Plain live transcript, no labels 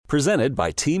Presented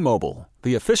by T-Mobile,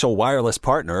 the official wireless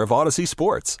partner of Odyssey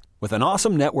Sports. With an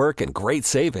awesome network and great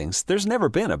savings, there's never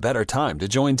been a better time to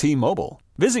join T-Mobile.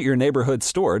 Visit your neighborhood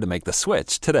store to make the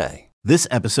switch today. This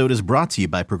episode is brought to you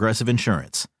by Progressive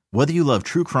Insurance. Whether you love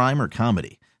true crime or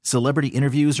comedy, celebrity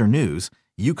interviews or news,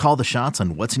 you call the shots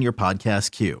on what's in your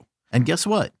podcast queue. And guess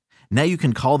what? Now you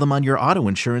can call them on your auto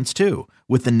insurance too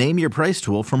with the Name Your Price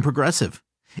tool from Progressive.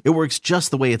 It works just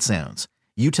the way it sounds.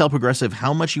 You tell Progressive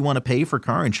how much you want to pay for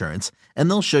car insurance, and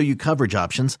they'll show you coverage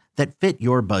options that fit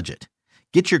your budget.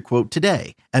 Get your quote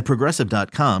today at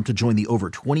Progressive.com to join the over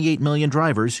 28 million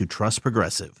drivers who trust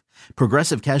Progressive.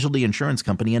 Progressive Casualty Insurance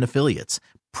Company and Affiliates.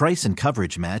 Price and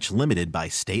coverage match limited by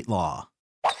state law.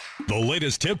 The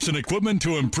latest tips and equipment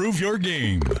to improve your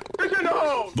game.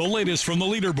 The latest from the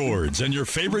leaderboards and your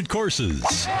favorite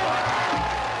courses.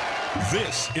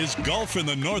 This is Golf in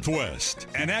the Northwest,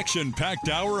 an action-packed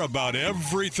hour about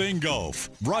everything golf.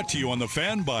 Brought to you on The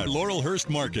Fan by Laurelhurst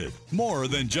Market. More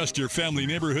than just your family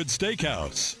neighborhood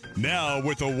steakhouse. Now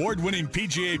with award-winning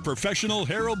PGA professional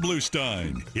Harold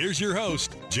Bluestein. Here's your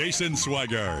host, Jason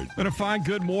Swigard. And a fine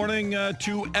good morning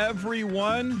to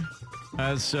everyone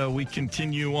as we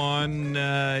continue on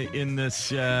in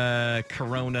this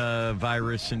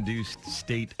coronavirus-induced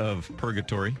state of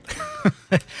purgatory.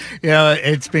 Yeah,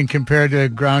 it's been compared to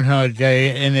Groundhog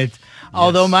Day, and it's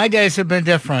although my days have been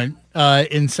different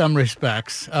in some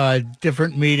respects,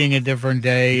 different meeting, a different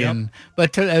day, Yep.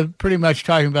 but pretty much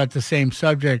talking about the same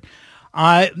subject.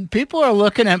 People are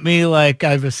looking at me like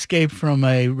I've escaped from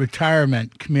a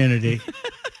retirement community.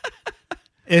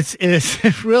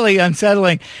 It's really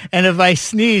unsettling, and if I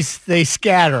sneeze, they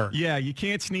scatter. Yeah, you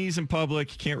can't sneeze in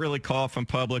public. You can't really cough in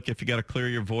public. If you got to clear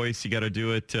your voice, you got to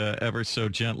do it ever so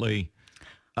gently.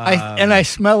 I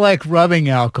smell like rubbing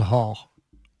alcohol.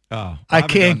 Oh, I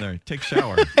can't. There. Take a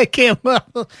shower. I can't.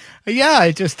 Well, yeah,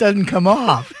 it just doesn't come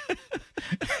off.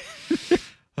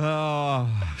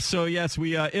 So yes,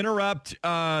 we interrupt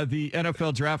the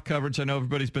NFL draft coverage. I know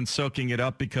everybody's been soaking it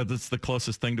up because it's the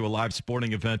closest thing to a live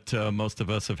sporting event most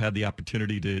of us have had the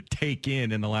opportunity to take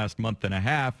in the last month and a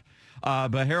half.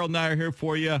 But Harold and I are here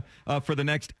for you for the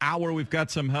next hour. We've got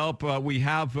some help. We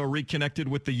have reconnected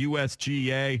with the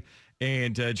USGA.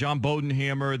 And John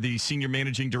Bodenhammer, the Senior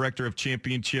Managing Director of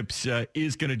Championships,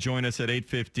 is going to join us at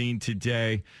 8:15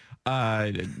 today.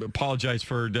 Apologize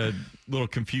for the little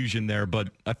confusion there, but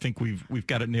I think we've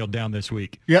got it nailed down this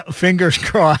week. Yeah, fingers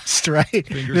crossed, right?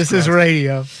 This crossed. is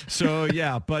radio. So,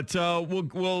 yeah, but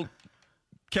we'll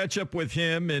catch up with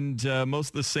him, and most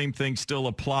of the same things still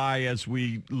apply as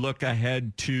we look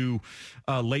ahead to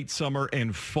late summer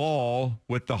and fall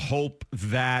with the hope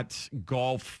that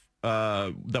golf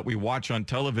that we watch on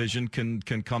television can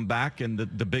come back, and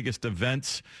the biggest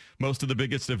events, most of the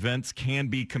biggest events can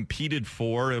be competed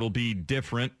for. It'll be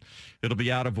different. It'll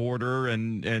be out of order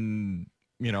and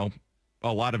you know,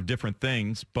 a lot of different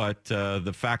things. But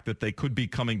the fact that they could be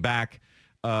coming back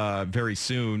very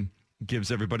soon gives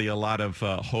everybody a lot of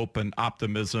hope and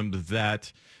optimism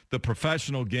that the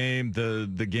professional game,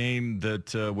 the game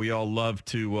that we all love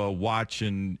to watch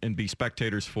and be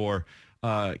spectators for,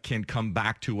 can come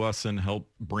back to us and help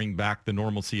bring back the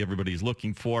normalcy everybody's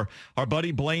looking for. Our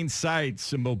buddy Blaine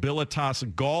Seitz,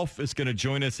 Mobilitas Golf, is going to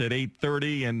join us at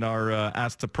 8:30 in our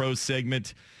Ask the Pros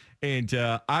segment. And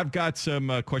I've got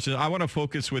some questions. I want to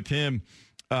focus with him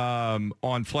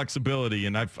on flexibility.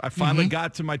 And I finally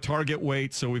got to my target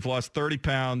weight. So we've lost 30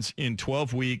 pounds in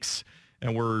 12 weeks.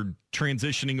 And we're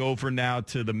transitioning over now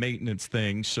to the maintenance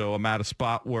thing. So I'm at a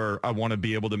spot where I want to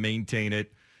be able to maintain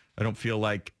it. I don't feel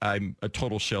like I'm a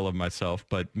total shell of myself,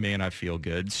 but man, I feel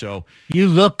good. So You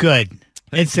look good,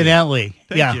 incidentally.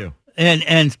 Thank you.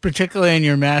 And particularly in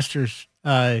your Masters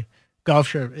golf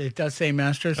shirt. It does say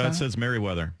Masters on It says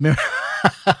Merriweather.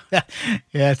 Yeah,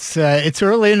 it's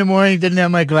early in the morning. Didn't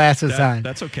have my glasses on.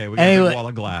 That's okay. We got a big wall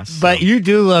of glass. But you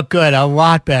do look good, a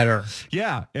lot better.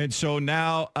 Yeah, and so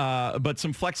now, but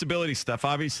some flexibility stuff.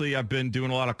 Obviously, I've been doing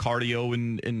a lot of cardio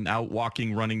and out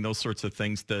walking, running, those sorts of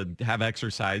things to have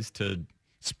exercise to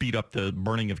speed up the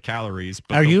burning of calories.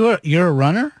 But You're a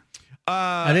runner?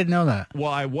 I didn't know that.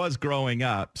 Well, I was growing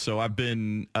up, so I've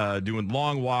been doing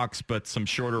long walks, but some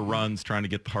shorter runs, trying to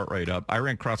get the heart rate up. I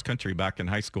ran cross country back in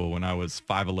high school when I was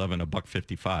 5'11",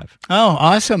 $155. Oh,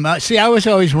 awesome. See, I was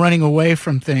always running away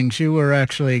from things. You were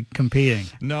actually competing.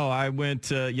 No, I went,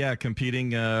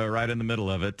 competing right in the middle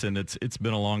of it, and it's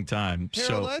been a long time.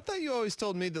 Harold, I thought you always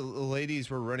told me the ladies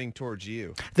were running towards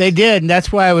you. They did, and that's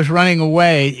why I was running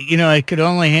away. You know, I could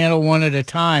only handle one at a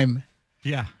time.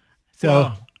 Yeah. So.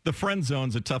 Well, the friend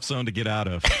zone's a tough zone to get out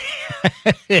of.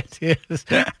 It is.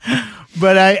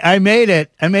 But I made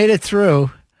it. I made it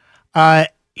through.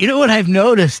 You know what I've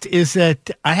noticed is that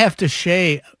I have to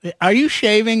shave. Are you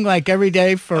shaving like every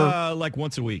day for? Like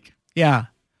once a week. Yeah.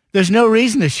 There's no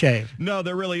reason to shave. No,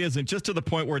 there really isn't. Just to the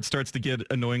point where it starts to get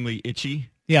annoyingly itchy.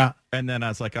 Yeah. And then I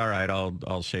was like, all right,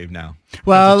 I'll shave now.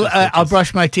 Well, I'll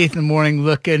brush my teeth in the morning,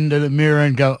 look into the mirror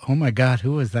and go, oh my God,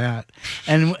 who was that?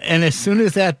 And as soon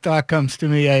as that thought comes to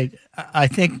me, I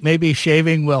think maybe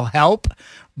shaving will help,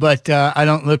 but I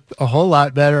don't look a whole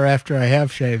lot better after I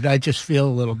have shaved. I just feel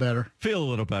a little better. Feel a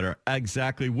little better.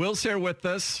 Exactly. Will's here with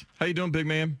us. How you doing, big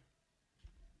man?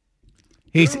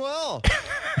 He's Doing well.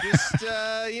 Just,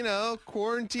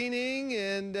 quarantining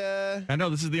and... I know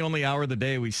this is the only hour of the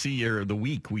day we see you, or the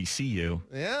week we see you.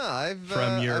 Yeah, I've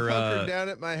From your, hunkered down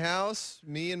at my house.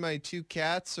 Me and my 2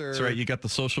 cats are... That's right. You got the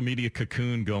social media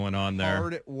cocoon going on there.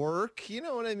 hard at work. You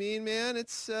know what I mean, man?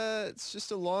 It's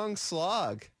just a long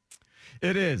slog.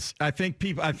 It is. I think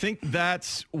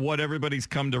that's what everybody's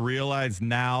come to realize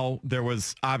now. There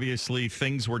was obviously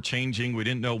things were changing. We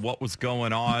didn't know what was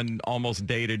going on almost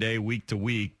day to day, week to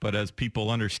week. But as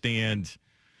people understand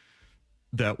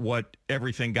that what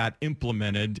everything got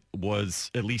implemented was,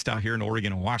 at least out here in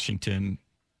Oregon and Washington,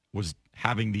 was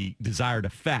having the desired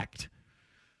effect.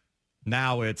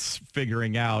 Now it's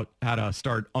figuring out how to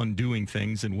start undoing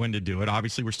things and when to do it.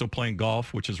 Obviously, we're still playing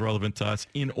golf, which is relevant to us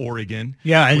in Oregon.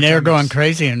 Yeah, and they're going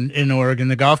crazy in Oregon.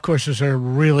 The golf courses are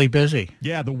really busy.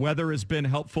 Yeah, the weather has been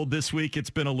helpful this week. It's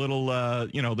been a little,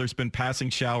 there's been passing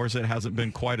showers. It hasn't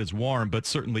been quite as warm, but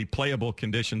certainly playable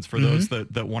conditions for those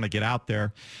that want to get out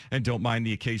there and don't mind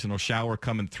the occasional shower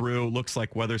coming through. Looks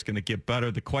like weather's going to get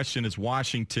better. The question is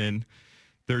Washington.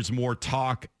 There's more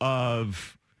talk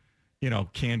of...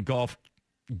 can golf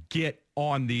get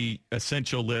on the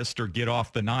essential list or get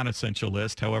off the non-essential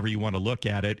list, however you want to look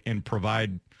at it, and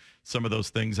provide some of those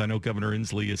things. I know Governor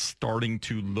Inslee is starting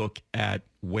to look at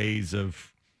ways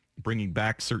of bringing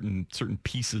back certain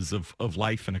pieces of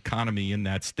life and economy in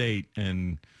that state.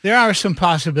 And there are some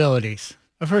possibilities.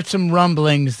 I've heard some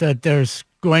rumblings that there's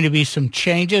going to be some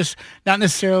changes, not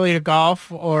necessarily to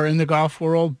golf or in the golf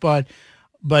world, but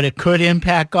it could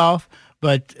impact golf.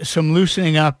 But some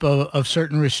loosening up of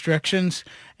certain restrictions.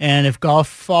 And if golf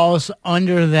falls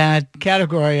under that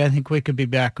category, I think we could be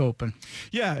back open.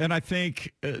 Yeah, and I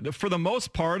think for the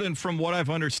most part, and from what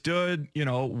I've understood,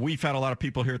 we've had a lot of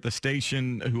people here at the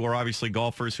station who are obviously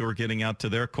golfers who are getting out to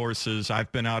their courses.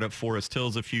 I've been out at Forest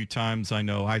Hills a few times. I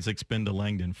know Isaac's been to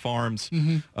Langdon Farms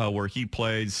where he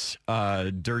plays.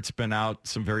 Dirt's been out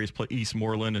some various places,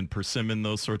 Eastmoreland and Persimmon,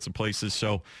 those sorts of places.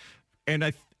 So, and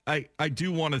I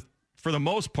do want to, for the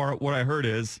most part, what I heard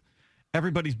is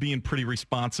everybody's being pretty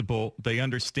responsible. They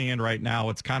understand right now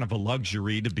it's kind of a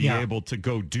luxury to be able to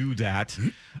go do that,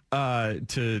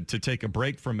 to take a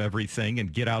break from everything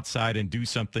and get outside and do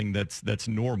something that's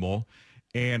normal,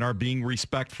 and are being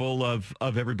respectful of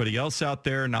everybody else out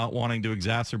there, not wanting to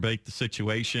exacerbate the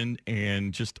situation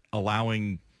and just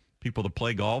allowing people to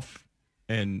play golf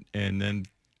and then,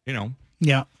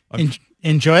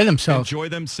 enjoy themselves.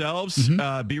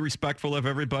 Be respectful of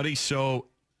everybody. So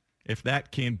if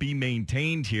that can be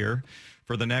maintained here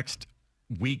for the next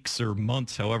weeks or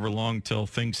months, however long till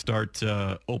things start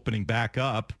opening back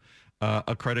up,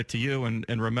 a credit to you.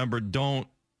 And remember, don't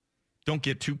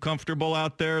get too comfortable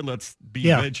out there. Let's be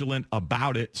vigilant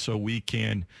about it so we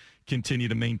can continue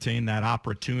to maintain that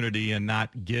opportunity and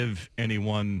not give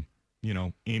anyone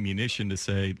ammunition to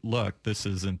say, look, this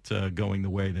isn't going the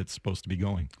way that's supposed to be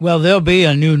going. Well, there'll be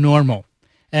a new normal.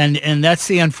 And that's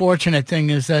the unfortunate thing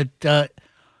is that,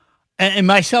 and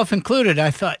myself included, I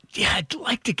thought, I'd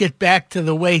like to get back to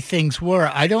the way things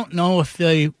were. I don't know if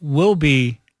they will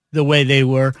be the way they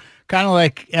were. Kind of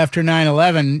like after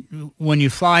 9/11, when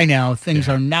you fly now, things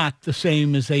are not the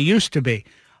same as they used to be.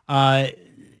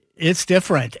 It's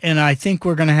different. And I think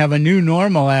we're going to have a new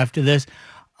normal after this.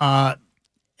 At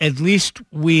least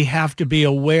we have to be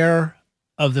aware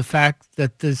of the fact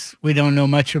that we don't know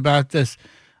much about this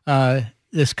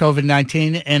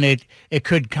COVID-19, and it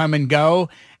could come and go.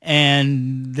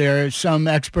 And some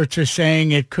experts are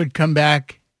saying it could come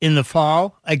back in the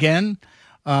fall again.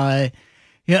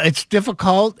 It's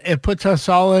difficult. It puts us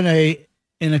all in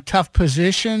a tough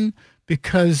position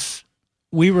because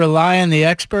we rely on the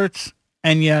experts,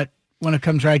 and yet when it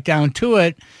comes right down to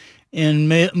it,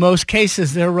 in most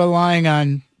cases, they're relying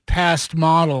on past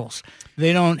models.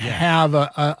 They don't have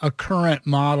a current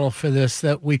model for this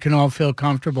that we can all feel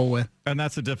comfortable with. And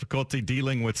that's the difficulty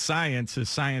dealing with science, is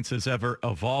science is ever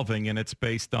evolving, and it's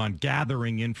based on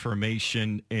gathering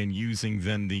information and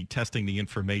testing the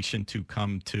information to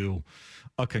come to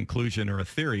a conclusion or a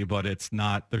theory, but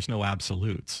there's no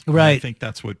absolutes. Right. And I think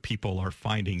that's what people are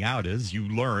finding out is you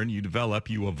learn, you develop,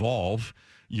 you evolve.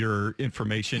 your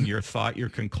information, your thought, your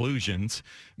conclusions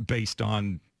based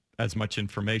on as much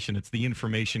information. It's the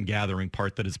information gathering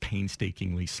part that is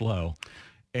painstakingly slow.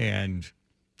 And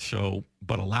so,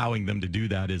 but allowing them to do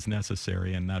that is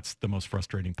necessary, and that's the most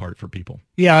frustrating part for people.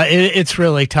 Yeah, it's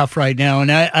really tough right now,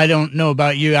 and I don't know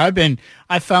about you.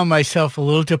 I found myself a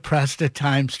little depressed at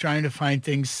times trying to find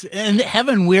things and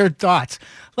having weird thoughts.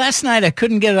 Last night, I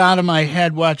couldn't get it out of my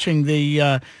head watching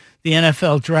the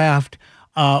NFL draft.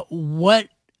 Mel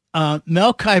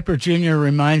Kiper Jr.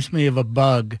 reminds me of a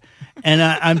bug, and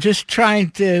I'm just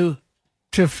trying to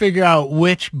figure out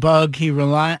which bug he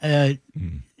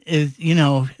is,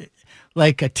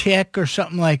 like a tick or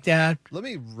something like that. Let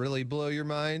me really blow your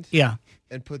mind. Yeah.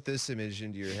 And put this image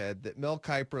into your head that Mel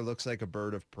Kiper looks like a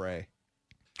bird of prey.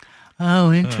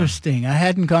 Oh, interesting. I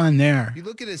hadn't gone there. You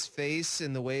look at his face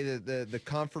and the way that the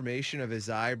conformation of his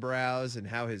eyebrows and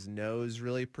how his nose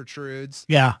really protrudes.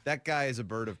 Yeah. That guy is a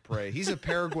bird of prey. He's a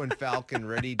peregrine falcon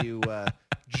ready to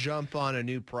jump on a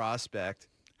new prospect.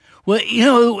 Well,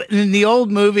 in the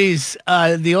old movies,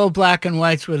 the old black and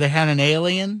whites where they had an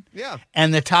alien, yeah,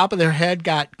 and the top of their head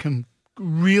got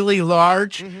really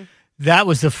large, that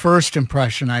was the first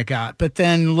impression I got. But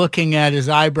then looking at his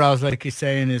eyebrows, like you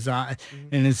say, and his eye,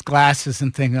 and his glasses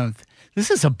and thinking, this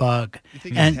is a bug. You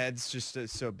think his head's just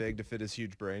so big to fit his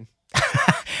huge brain?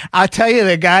 I'll tell you,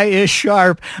 the guy is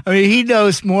sharp. I mean, he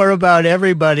knows more about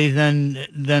everybody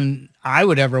than I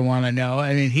would ever want to know.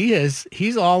 I mean,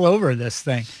 he's all over this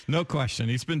thing. No question.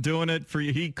 He's been doing it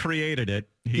he created it.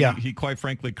 He quite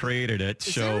frankly created it.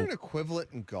 Is there an equivalent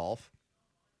in golf?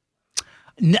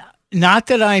 Not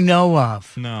that I know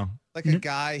of. No. Like a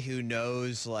guy who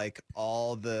knows like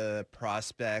all the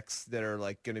prospects that are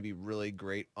like going to be really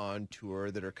great on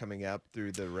tour that are coming up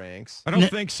through the ranks. I don't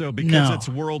think so because it's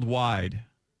worldwide.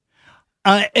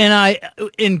 And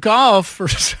in golf, for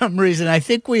some reason, I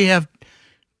think we have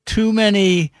too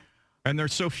many. And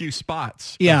there's so few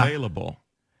spots available.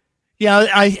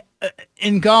 Yeah,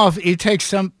 in golf, you take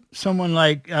someone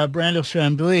like Brandel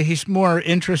Chambly. He's more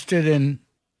interested in,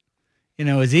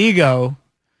 his ego,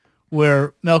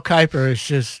 where Mel Kiper is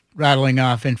just rattling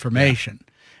off information. Yeah.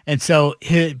 And so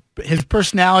his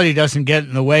personality doesn't get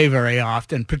in the way very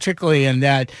often, particularly in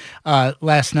that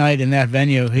last night in that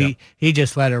venue. He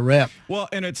just let it rip. Well,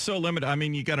 and it's so limited. I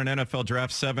mean, you got an NFL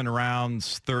draft, 7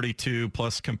 rounds, 32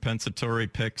 plus compensatory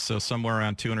picks, so somewhere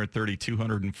around 230,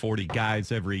 240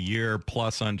 guys every year,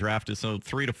 plus undrafted. So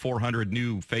 300 to 400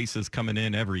 new faces coming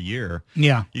in every year.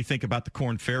 Yeah. You think about the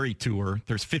Korn Ferry Tour,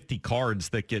 there's 50 cards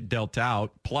that get dealt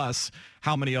out, plus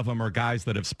how many of them are guys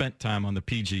that have spent time on the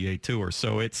PGA Tour.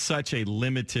 So it's such a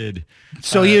limited...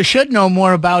 So you should know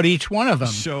more about each one of them.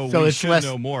 So we should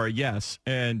know more, yes.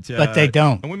 But they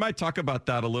don't. And we might talk about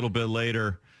that a little bit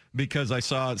later because I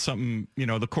saw something,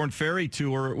 the Korn Ferry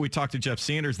Tour, we talked to Jeff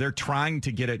Sanders. They're trying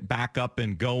to get it back up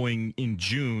and going in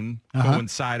June,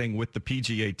 coinciding with the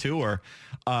PGA Tour.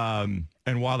 And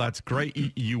while that's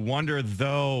great, you wonder,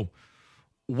 though,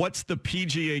 what's the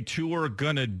PGA Tour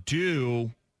going to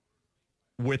do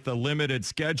with a limited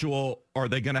schedule? Are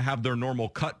they going to have their normal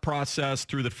cut process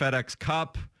through the FedEx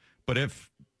Cup? But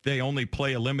if they only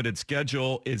play a limited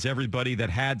schedule, is everybody that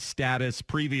had status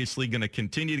previously going to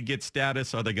continue to get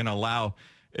status? Are they going to allow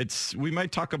we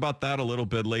might talk about that a little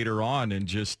bit later on and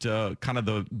just kind of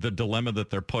the dilemma that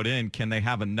they're put in. Can they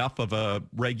have enough of a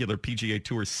regular PGA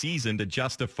Tour season to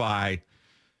justify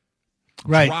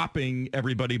dropping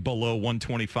everybody below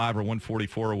 125 or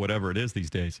 144 or whatever it is these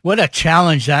days? What a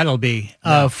challenge that'll be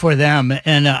for them.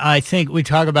 And I think we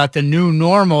talk about the new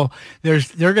normal. They're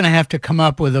going to have to come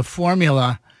up with a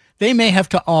formula. They may have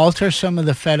to alter some of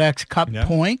the FedEx Cup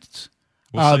points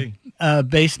we'll see.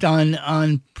 Based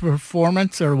on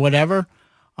performance or whatever.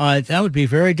 That would be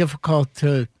very difficult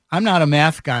to... I'm not a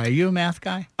math guy. Are you a math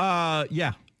guy?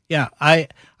 Yeah. Yeah, I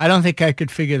don't think I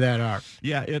could figure that out.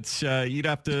 Yeah, it's you'd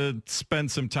have to spend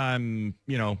some time,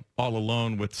 all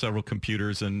alone with several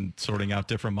computers and sorting out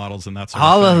different models and that sort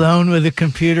of thing. All alone with a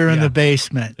computer in the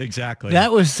basement. Exactly.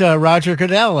 That was Roger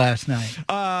Goodell last night.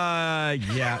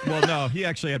 Yeah. Well, no, he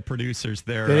actually had producers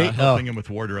there helping him with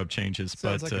wardrobe changes.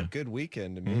 Sounds like a good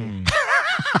weekend to me.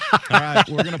 All right,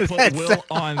 we're going to put Will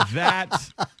on that.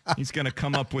 He's going to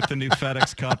come up with the new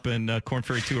FedEx Cup and Korn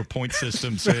Ferry Tour point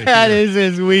systems. That is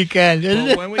his weekend, isn't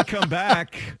it? When we come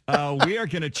back, we are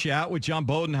going to chat with John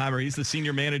Bodenheimer. He's the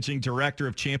Senior Managing Director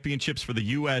of Championships for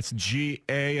the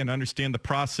USGA and understand the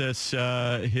process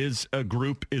his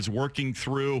group is working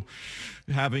through,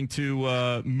 having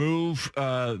to move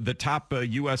the top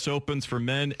U.S. Opens for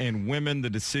men and women, the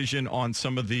decision on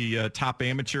some of the top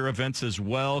amateur events as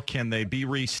well. Can they be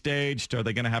restaged? Are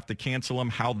they going to have to cancel them?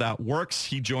 How that works?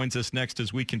 He joins us next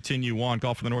as we continue on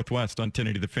Golf in the Northwest on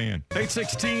 1080 The Fan.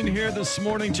 8:16 here this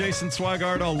morning. Jason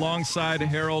Swigart alongside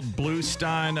Harold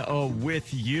Bluestein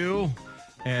with you.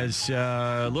 As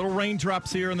little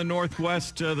raindrops here in the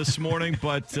Northwest this morning,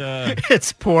 but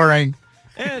it's pouring.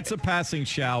 It's a passing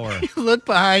shower. You look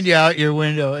behind you out your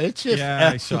window. It's just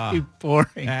absolutely pouring.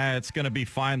 It's going to be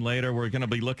fine later. We're going to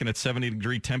be looking at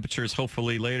 70-degree temperatures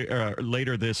hopefully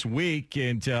later this week.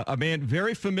 And a man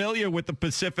very familiar with the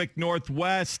Pacific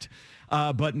Northwest,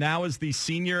 but now is the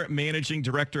Senior Managing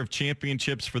Director of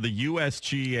Championships for the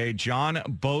USGA, John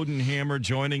Bodenhammer,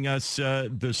 joining us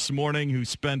this morning, who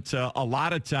spent a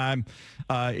lot of time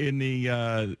in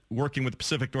the working with the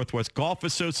Pacific Northwest Golf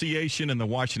Association and the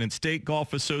Washington State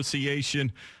Golf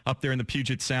Association up there in the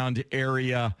Puget Sound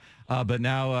area. But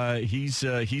now he's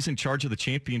in charge of the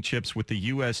championships with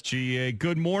the USGA.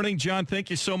 Good morning, John. Thank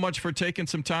you so much for taking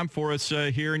some time for us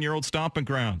here in your old stomping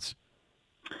grounds.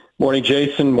 Morning,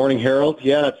 Jason. Morning, Harold.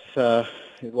 Yeah, it's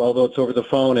although it's over the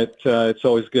phone, it's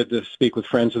always good to speak with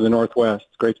friends of the Northwest.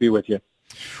 It's great to be with you.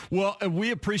 Well,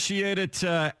 we appreciate it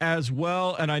as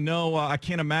well, and I know I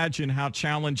can't imagine how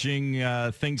challenging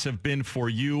things have been for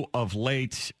you of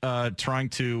late, trying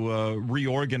to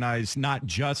reorganize not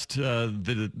just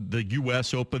the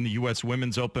U.S. Open, the U.S.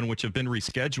 Women's Open, which have been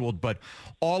rescheduled, but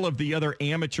all of the other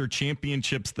amateur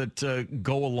championships that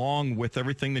go along with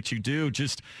everything that you do.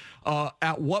 Just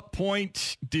at what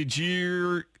point did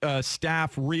your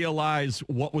staff realize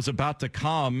what was about to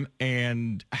come,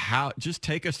 and how? Just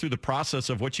take us through the process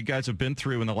of what you guys have been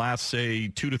through in the last, say,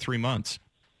 2 to 3 months.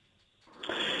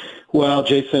 Well,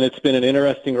 Jason, it's been an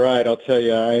interesting ride. I'll tell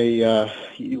you.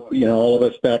 All of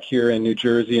us back here in New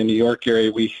Jersey and New York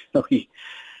area, I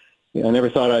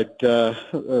never thought I'd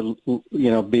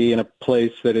be in a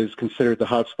place that is considered the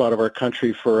hot spot of our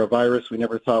country for a virus we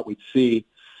never thought we'd see.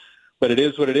 But it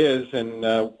is what it is,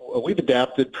 and we've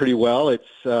adapted pretty well. It's,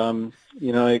 at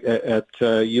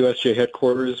USGA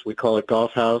headquarters, we call it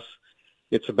Golf House.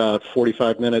 It's about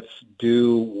 45 minutes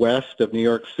due west of New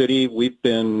York City. We've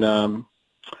been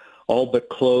all but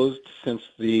closed since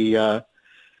the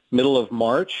middle of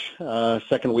March,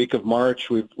 second week of March.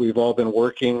 We've all been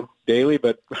working daily,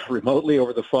 but remotely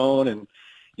over the phone and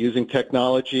using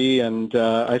technology. And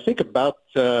I think about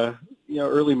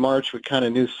early March, we kind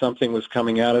of knew something was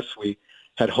coming at us. We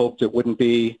had hoped it wouldn't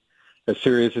be as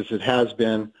serious as it has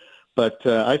been. But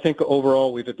I think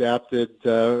overall we've adapted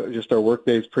just our work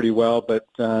days pretty well, but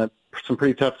some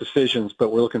pretty tough decisions.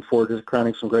 But we're looking forward to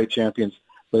crowning some great champions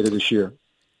later this year.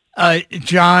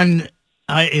 John,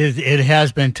 it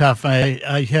has been tough.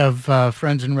 I have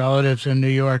friends and relatives in New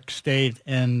York State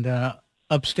and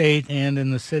upstate and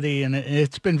in the city, and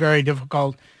it's been very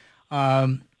difficult.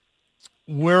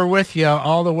 We're with you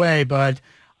all the way, but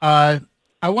I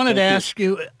wanted to ask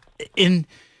you,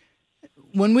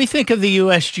 when we think of the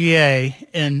USGA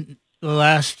in the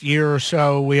last year or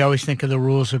so, we always think of the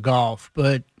rules of golf,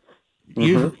 but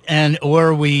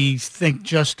or we think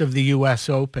just of the U.S.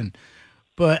 Open.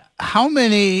 But how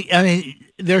many? I mean,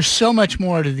 there's so much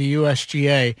more to the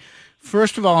USGA.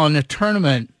 First of all, on the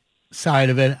tournament side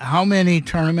of it, how many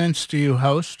tournaments do you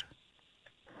host?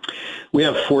 We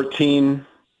have 14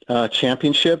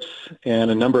 championships and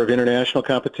a number of international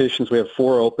competitions. We have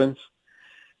 4 opens,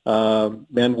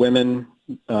 men, women,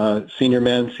 senior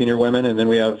men, senior women, and then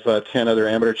we have 10 other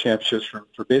amateur championships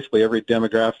for basically every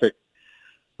demographic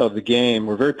of the game.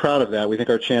 We're very proud of that. We think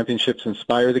our championships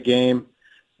inspire the game.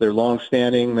 They're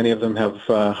long-standing. Many of them have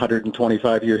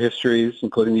 125-year histories,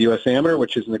 including the U.S. Amateur,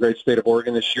 which is in the great state of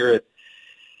Oregon this year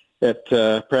at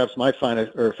perhaps my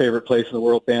favorite place in the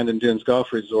world, Bandon Dunes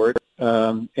Golf Resort.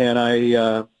 And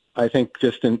I think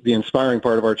just the inspiring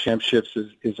part of our championships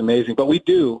is amazing. But we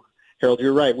do, Harold,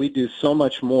 you're right, we do so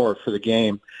much more for the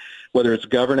game, whether it's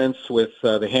governance with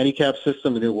the handicap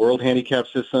system, the new world handicap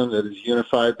system that has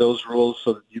unified those rules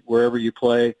so that wherever you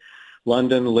play,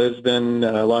 London, Lisbon,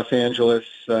 Los Angeles,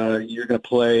 you're going to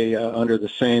play under the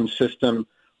same system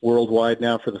worldwide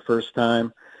now for the first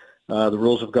time. The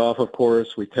rules of golf, of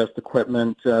course, we test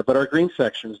equipment, but our green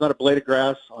section, there's not a blade of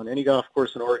grass on any golf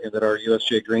course in Oregon that our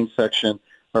USGA green section,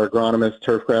 our agronomist,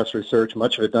 turf grass research,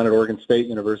 much of it done at Oregon State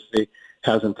University,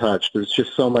 hasn't touched. There's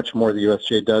just so much more the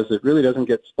USGA does that really doesn't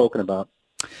get spoken about.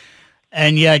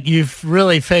 And yet you've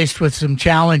really faced with some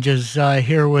challenges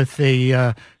here with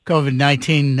the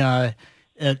COVID-19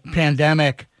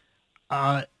 pandemic.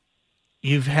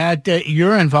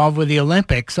 You're involved with the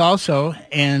Olympics also,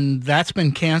 and that's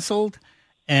been canceled.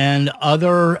 And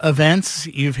other events,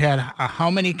 you've had how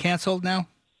many canceled now?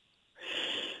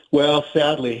 Well,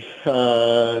 sadly,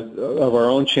 of our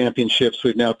own championships,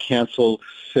 we've now canceled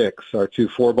 6. Our 2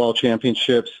 4-ball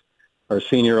championships, our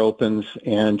senior opens,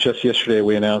 and just yesterday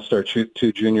we announced our 2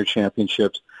 junior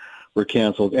championships were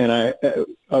canceled. And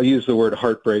I'll use the word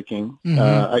heartbreaking.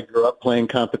 Mm-hmm. I grew up playing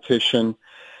competition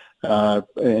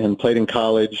and played in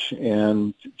college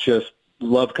and just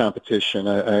love competition.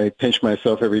 I pinch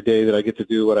myself every day that I get to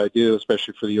do what I do,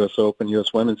 especially for the U.S. Open,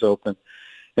 U.S. Women's Open.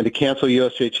 And to cancel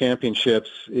USJ championships,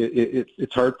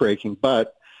 it's heartbreaking.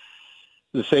 But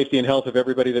the safety and health of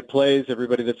everybody that plays,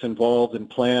 everybody that's involved in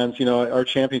plans, our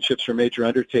championships are major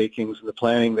undertakings, and the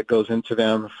planning that goes into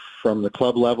them from the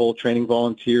club level, training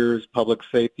volunteers, public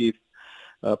safety,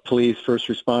 police, first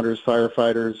responders,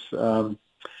 firefighters,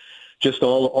 just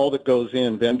all that goes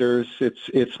in, vendors.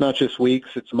 It's not just weeks,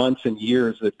 it's months and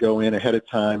years that go in ahead of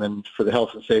time. And for the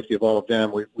health and safety of all of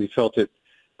them, we felt it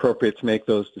appropriate to make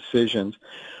those decisions.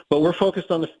 But we're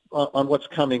focused on what's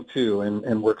coming too,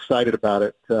 and we're excited about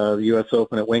it. The U.S.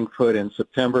 Open at Winged Foot in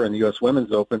September and the U.S.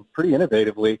 Women's Open pretty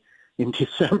innovatively in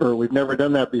December. We've never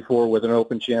done that before with an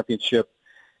Open Championship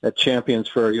at Champions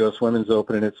for our U.S. Women's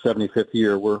Open in its 75th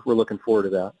year. We're looking forward to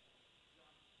that.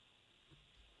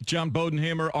 John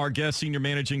Bodenhammer, our guest, Senior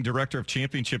Managing Director of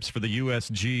Championships for the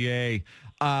USGA.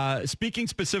 Speaking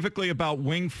specifically about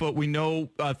Winged Foot, we know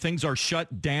things are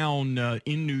shut down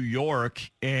in New York,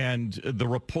 and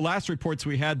the last reports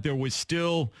we had, there was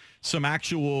still some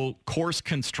actual course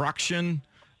construction,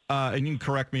 and you can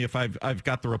correct me if I've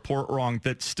got the report wrong,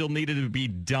 that still needed to be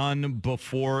done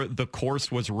before the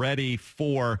course was ready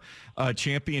for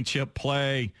championship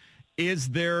play. Is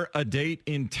there a date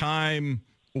in time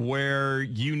where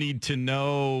you need to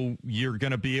know you're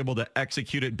going to be able to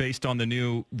execute it based on the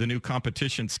new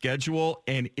competition schedule?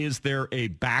 And is there a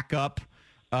backup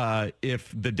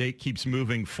if the date keeps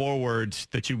moving forward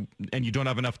that you don't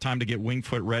have enough time to get Winged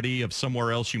Foot ready of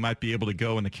somewhere else you might be able to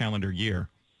go in the calendar year?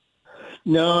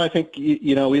 No, I think,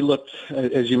 we looked,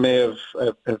 as you may have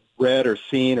read or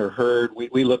seen or heard,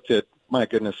 we looked at, my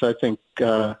goodness, I think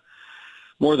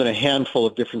more than a handful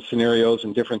of different scenarios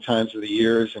and different times of the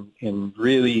years, and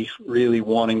really, really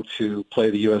wanting to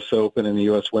play the U.S. Open and the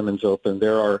U.S. Women's Open.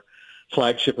 There are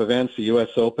flagship events. The U.S.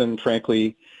 Open,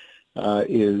 frankly,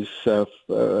 is as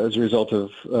a result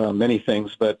of many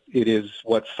things, but it is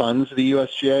what funds the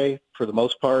USGA for the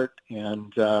most part,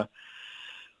 and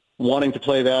wanting to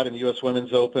play that in the U.S.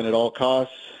 Women's Open at all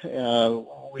costs.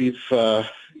 We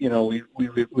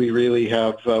really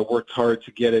have worked hard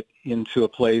to get it into a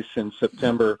place in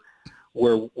September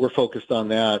where we're focused on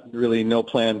that. Really, no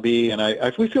plan B, and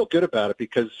we feel good about it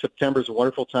because September is a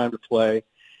wonderful time to play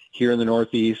here in the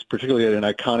Northeast, particularly at an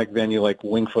iconic venue like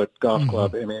Winged Foot Golf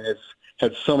Club. I mean, it's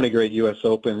had so many great U.S.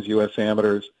 Opens, U.S.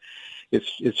 Amateurs. It's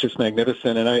just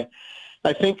magnificent, and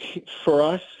I think for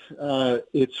us,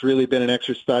 it's really been an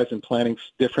exercise in planning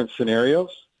different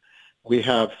scenarios. We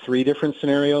have 3 different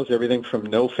scenarios, everything from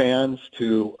no fans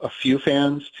to a few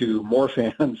fans to more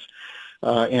fans.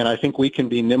 And I think we can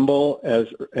be nimble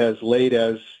as late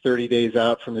as 30 days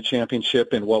out from the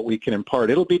championship in what we can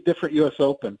impart. It'll be different U.S.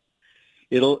 Open.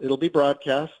 It'll be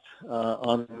broadcast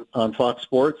on Fox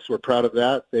Sports. We're proud of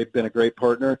that. They've been a great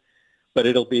partner. But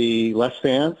it'll be less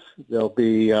fans. There'll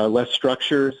be less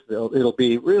structures. It'll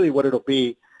be really what it'll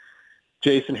be.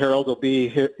 Jason Harold will be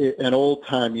an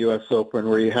old-time U.S. Open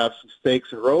where you have some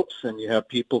stakes and ropes and you have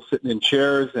people sitting in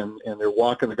chairs and they're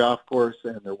walking the golf course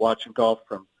and they're watching golf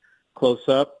from close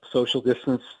up, social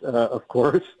distance, of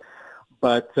course.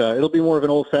 But it'll be more of an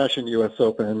old-fashioned U.S.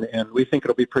 Open, and we think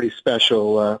it'll be pretty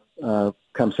special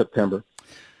come September.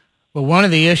 Well, one of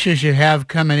the issues you have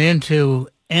coming into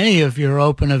any of your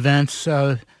open events,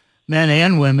 men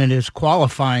and women, is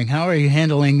qualifying. How are you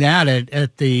handling that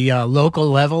at the local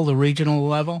level, the regional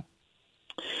level?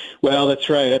 Well, that's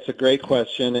right. That's a great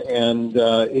question, and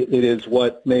it is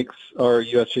what makes our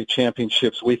USGA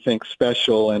Championships, we think,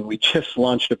 special. And we just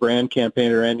launched a brand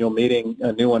campaign at our annual meeting,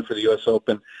 a new one for the U.S.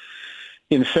 Open,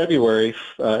 in February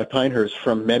at Pinehurst,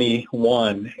 from Many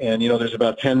One. And, there's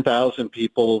about 10,000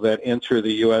 people that enter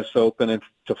the U.S. Open and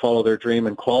to follow their dream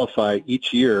and qualify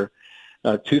each year,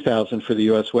 2,000 for the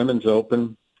U.S. Women's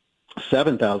Open,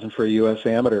 7,000 for a U.S.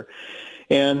 Amateur.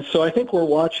 And so I think we're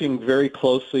watching very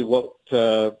closely what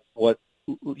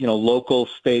local,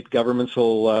 state governments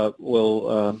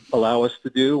will allow us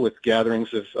to do with gatherings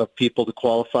of people to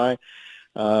qualify.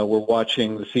 We're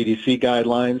watching the CDC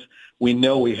guidelines. We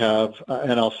know we have,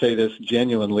 and I'll say this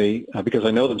genuinely because I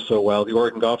know them so well, the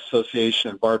Oregon Golf Association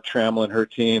and Barb Trammell and her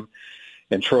team,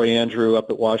 and Troy Andrew up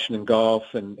at Washington Golf,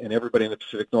 and everybody in the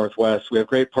Pacific Northwest. We have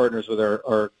great partners with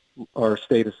our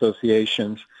state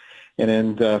associations,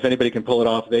 And if anybody can pull it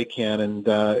off, they can. And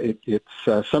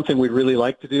it's something we'd really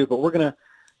like to do, but we're going to,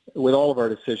 with all of our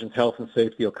decisions, health and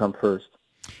safety will come first.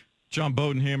 John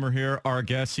Bodenhamer here, our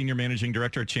guest, Senior Managing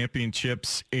Director of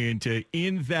Championships. And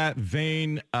in that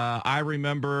vein, I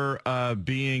remember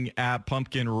being at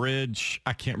Pumpkin Ridge.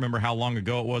 I can't remember how long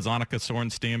ago it was. Annika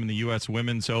Sorenstam in the U.S.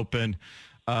 Women's Open.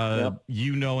 Yep.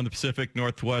 You know, in the Pacific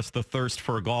Northwest, the thirst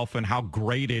for golf and how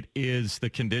great it is, the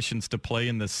conditions to play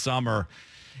in the summer.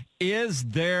 Is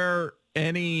there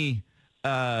any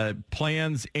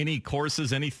plans, any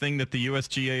courses, anything that the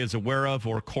USGA is aware of,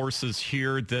 or courses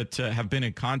here that have been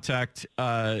in contact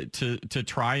to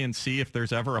try and see if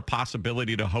there's ever a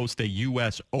possibility to host a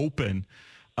U.S. Open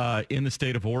in the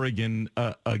state of Oregon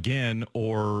again,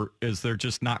 or is there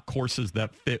just not courses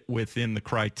that fit within the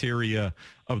criteria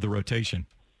of the rotation?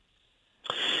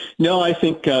 No, I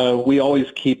think we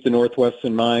always keep the Northwest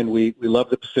in mind. We love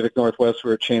the Pacific Northwest. We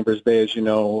were at Chambers Bay, as you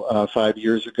know, 5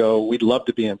 years ago. We'd love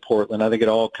to be in Portland. I think it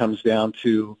all comes down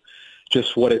to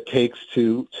just what it takes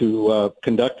to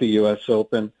conduct the U.S.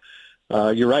 Open.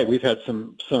 You're right. We've had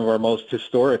some of our most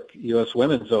historic U.S.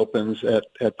 Women's Opens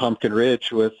at Pumpkin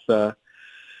Ridge with,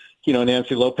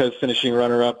 Nancy Lopez finishing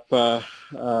runner-up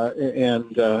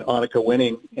and Annika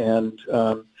winning. And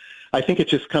I think it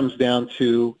just comes down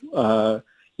to,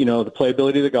 the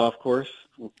playability of the golf course.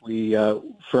 We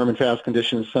firm and fast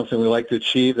conditions is something we like to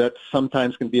achieve. That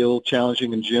sometimes can be a little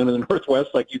challenging in June in the Northwest,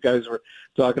 like you guys were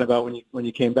talking about when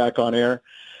you came back on air.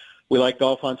 We like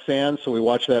golf on sand, so we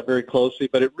watch that very closely.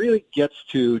 But it really gets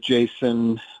to,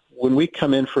 Jason, when we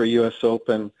come in for a U.S.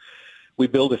 Open, we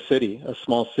build a city, a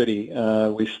small city.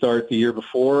 We start the year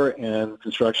before, and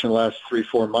construction lasts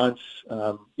 3-4 months.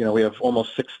 We have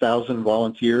almost 6,000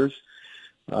 volunteers.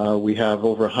 We have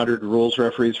over 100 rules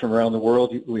referees from around the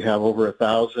world. We have over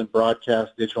 1,000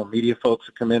 broadcast digital media folks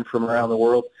that come in from around the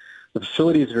world. The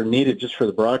facilities that are needed just for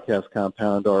the broadcast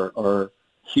compound are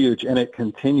huge, and it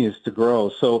continues to grow.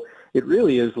 So it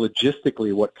really is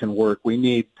logistically what can work. We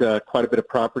need quite a bit of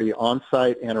property on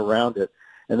site and around it.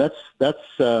 And that's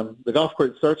the golf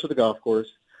course. It starts with the golf course.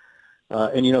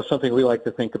 And, something we like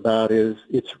to think about is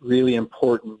it's really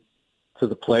important to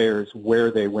the players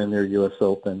where they win their U.S.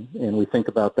 Open. And we think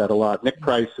about that a lot. Nick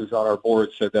Price is on our board,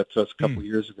 said that to us a couple of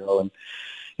years ago.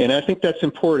 And I think that's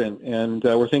important. And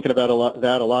we're thinking about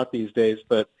that a lot these days.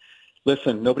 But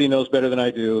listen, nobody knows better than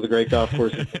I do the great golf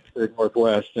course in the Pacific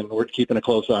Northwest, and we're keeping a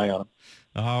close eye on them.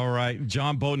 All right.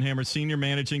 John Bodenhamer, Senior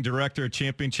Managing Director of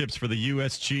Championships for the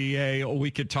USGA. We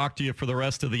could talk to you for the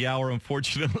rest of the hour.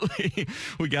 Unfortunately,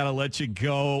 we got to let you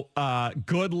go.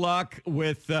 Good luck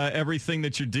with everything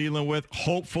that you're dealing with.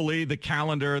 Hopefully the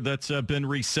calendar that's been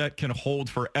reset can hold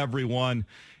for everyone.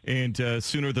 And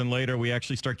sooner than later, we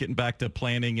actually start getting back to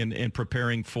planning and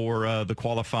preparing for the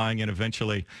qualifying and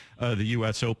eventually the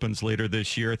U.S. Opens later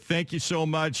this year. Thank you so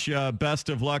much. Best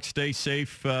of luck. Stay safe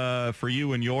for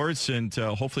you and yours. And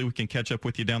hopefully we can catch up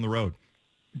with you down the road.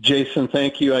 Jason,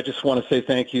 thank you. I just want to say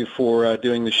thank you for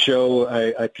doing the show.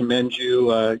 I commend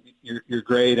you. You're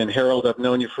great. And Harold, I've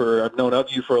known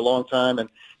of you for a long time, and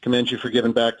commend you for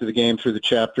giving back to the game through the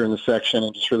chapter and the section,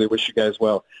 and just really wish you guys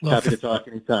well. Happy to talk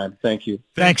anytime. Thank you.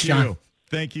 Thanks, John.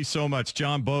 Thank you so much.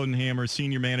 John Bodenhamer,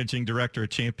 Senior Managing Director of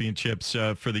Championships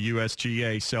for the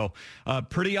USGA. So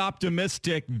pretty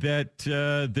optimistic that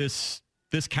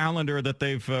this calendar that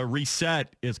they've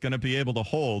reset is going to be able to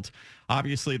hold.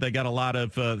 Obviously, they got a lot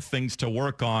of things to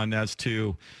work on as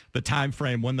to the time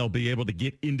frame when they'll be able to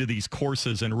get into these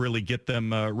courses and really get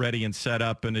them ready and set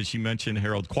up. And as you mentioned,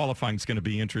 Harold, qualifying is going to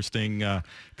be interesting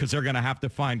because they're going to have to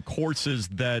find courses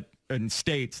in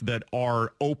states that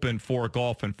are open for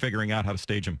golf and figuring out how to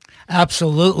stage them.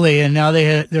 Absolutely. And now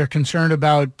they're concerned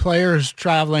about players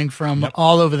traveling from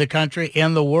all over the country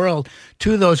and the world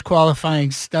to those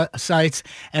qualifying sites,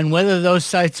 and whether those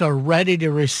sites are ready to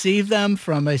receive them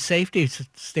from a safety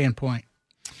standpoint.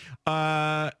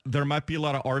 There might be a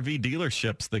lot of RV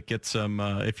dealerships that get some,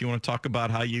 if you want to talk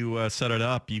about how you set it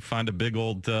up, you find a big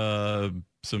old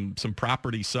some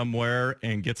property somewhere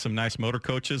and get some nice motor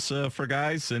coaches for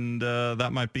guys, and that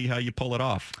might be how you pull it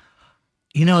off.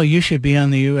 You should be on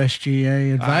the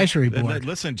USGA advisory board.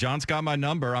 Listen, John's got my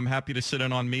number. I'm happy to sit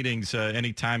in on meetings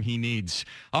anytime he needs.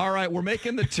 All right, we're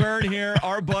making the turn here.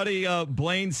 Our buddy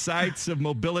Blaine Seitz of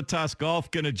Mobilitas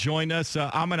Golf going to join us.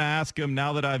 I'm going to ask him,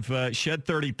 now that I've shed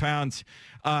 30 pounds,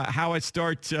 how I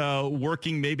start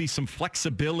working maybe some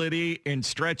flexibility and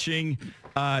stretching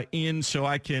in so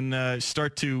I can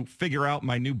start to figure out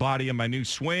my new body and my new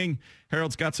swing.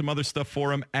 Harold's got some other stuff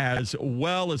for him as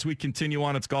well as we continue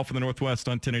on. It's Golf in the Northwest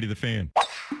on 1080 The Fan.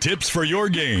 Tips for your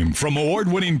game from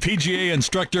award-winning PGA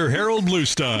instructor Harold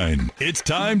Bluestein. It's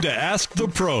time to Ask the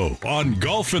Pro on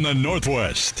Golf in the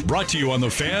Northwest. Brought to you on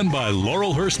The Fan by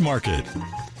Laurelhurst Market.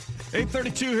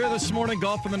 8:32 here this morning,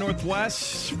 Golf in the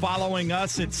Northwest. Following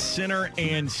us, it's Sinner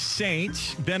and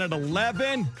Saint. Then at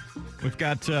 11, we've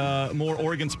got more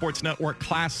Oregon Sports Network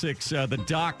classics. The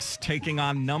Ducks taking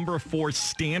on number 4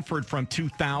 Stanford from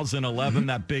 2011,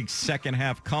 that big second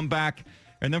half comeback.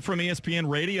 And then from ESPN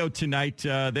Radio tonight,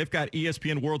 they've got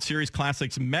ESPN World Series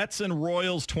Classics, Mets and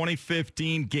Royals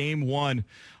 2015 Game 1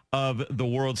 of the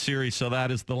World Series. So that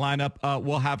is the lineup.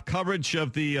 We'll have coverage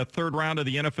of the third round of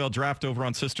the NFL draft over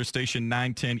on sister station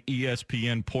 910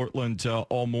 ESPN Portland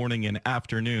all morning and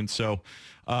afternoon. So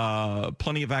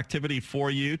plenty of activity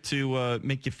for you to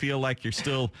make you feel like you're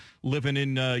still living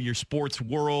in your sports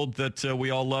world that we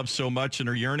all love so much and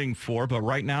are yearning for. But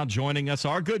right now joining us,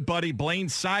 our good buddy Blaine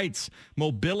Seitz,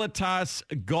 Mobilitas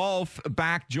Golf,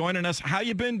 back joining us. How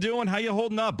you been doing? How you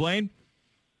holding up, Blaine?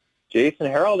 Jason,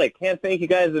 Harold, I can't thank you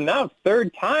guys enough.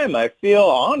 Third time, I feel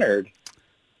honored.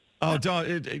 Oh,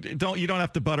 don't you don't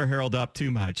have to butter Harold up too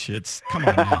much. Come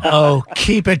on now. Oh,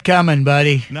 keep it coming,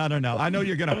 buddy. No. I know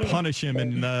you're going to punish him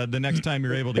in the next time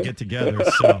you're able to get together.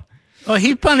 So. Well,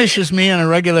 he punishes me on a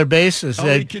regular basis. Oh,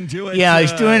 he can do it. Yeah,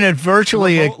 he's doing it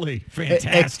virtually. Remotely.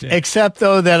 Fantastic. Except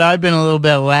though that I've been a little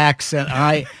bit lax, and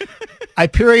I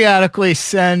periodically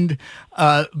send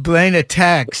Blaine a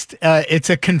text. It's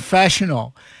a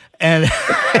confessional. And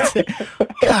I said,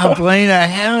 God, Blaine, I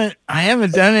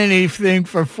haven't done anything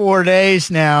for 4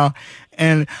 days now,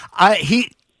 and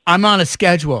I'm on a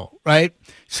schedule, right?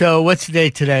 So what's the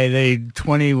date today? The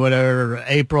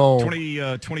April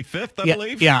 25th, I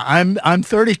believe. Yeah, I'm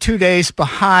 32 days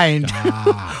behind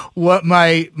what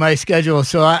my schedule is.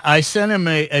 So I sent him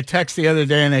a text the other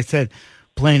day, and I said,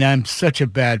 Blaine, I'm such a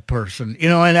bad person,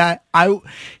 and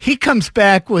he comes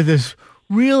back with this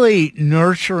really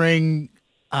nurturing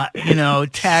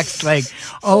text like,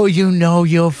 oh,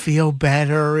 you'll feel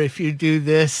better if you do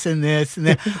this and this and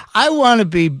that. I want to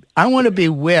be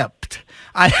whipped.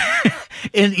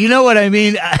 And you know what I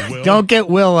mean? Don't get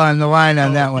Will on the line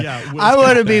on that one. Yeah, I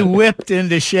want to be whipped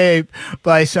into shape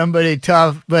by somebody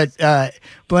tough, but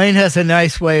Blaine has a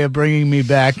nice way of bringing me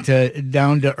back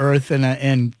down to earth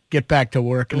and get back to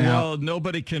work now. Well,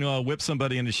 nobody can whip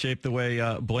somebody into shape the way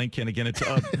Blaine can. Again, it's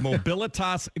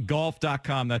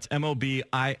mobilitasgolf.com. That's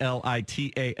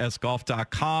MOBILITAS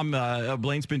golf.com.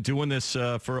 Blaine's been doing this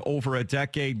for over a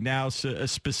decade now, so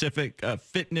specific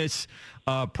fitness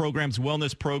programs,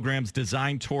 wellness programs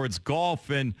designed towards golf.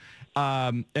 And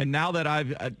now that I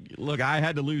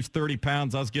had to lose 30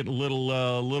 pounds. I was getting a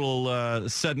little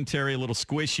sedentary, a little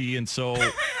squishy. And so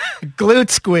glute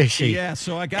squishy. Yeah.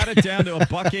 So I got it down to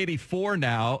 $184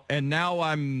 now. And now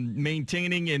I'm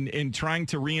maintaining and trying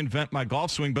to reinvent my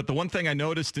golf swing. But the one thing I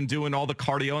noticed in doing all the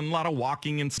cardio and a lot of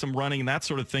walking and some running and that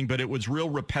sort of thing, but it was real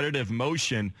repetitive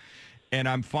motion. And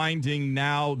I'm finding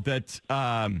now that,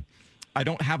 I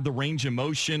don't have the range of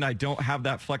motion. I don't have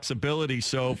that flexibility.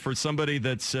 So for somebody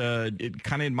that's kind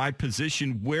of in my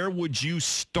position, where would you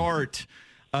start,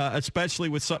 especially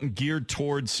with something geared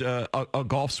towards a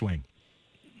golf swing?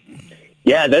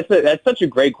 Yeah, that's such a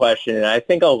great question. And I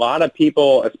think a lot of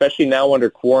people, especially now under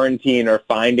quarantine, are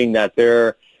finding that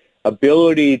their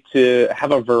ability to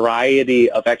have a variety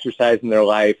of exercise in their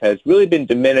life has really been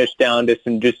diminished down to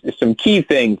some key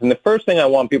things. And the first thing I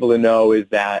want people to know is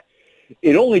that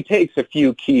it only takes a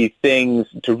few key things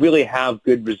to really have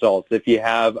good results if you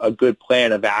have a good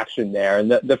plan of action there. And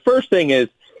the first thing is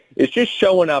just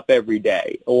showing up every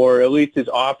day, or at least as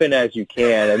often as you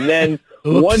can. And then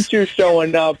once you're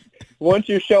showing up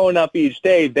each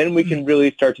day, then we can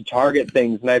really start to target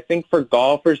things. And I think for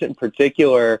golfers in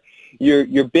particular,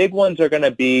 your big ones are going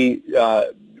to be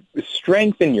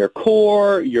strength in your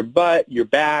core, your butt, your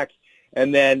back,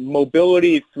 and then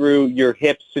mobility through your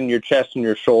hips and your chest and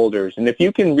your shoulders. And if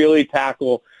you can really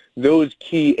tackle those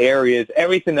key areas,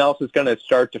 everything else is going to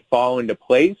start to fall into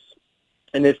place,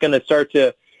 and it's going to start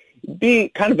to be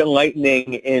kind of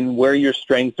enlightening in where your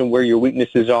strengths and where your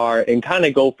weaknesses are and kind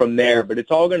of go from there. But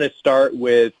it's all going to start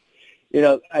with,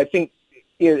 I think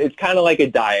it's kind of like a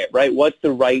diet, right? What's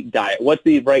the right diet? What's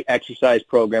the right exercise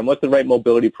program? What's the right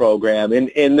mobility program?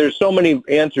 And there's so many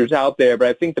answers out there, but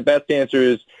I think the best answer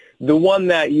is the one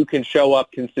that you can show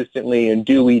up consistently and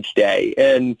do each day.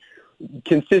 And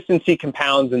consistency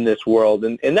compounds in this world,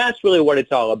 and that's really what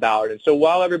it's all about. And so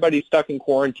while everybody's stuck in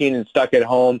quarantine and stuck at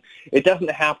home, it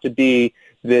doesn't have to be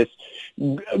this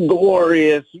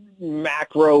glorious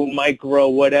macro, micro,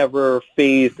 whatever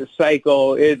phase,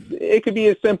 cycle. It could be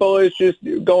as simple as just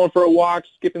going for a walk,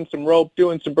 skipping some rope,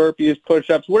 doing some burpees,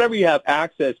 push-ups, whatever you have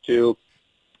access to.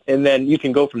 and then you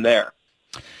can go from there.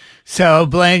 So,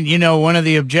 Blaine, one of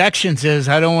the objections is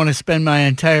I don't want to spend my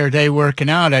entire day working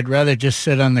out. I'd rather just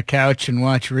sit on the couch and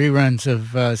watch reruns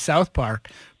of South Park.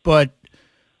 But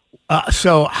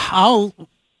so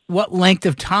what length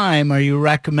of time are you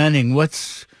recommending?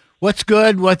 What's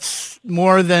good, what's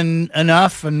more than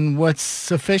enough, and what's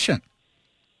sufficient?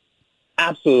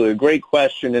 Absolutely. Great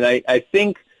question. And I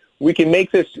think we can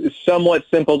make this somewhat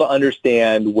simple to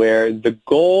understand, where the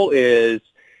goal is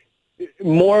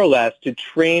more or less to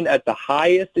train at the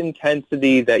highest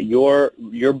intensity that your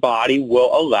body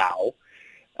will allow.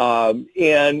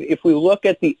 And if we look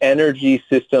at the energy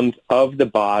systems of the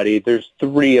body, there's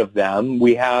 3 of them.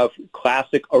 We have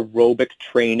classic aerobic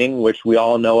training, which we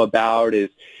all know about,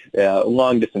 is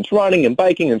long-distance running and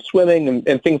biking and swimming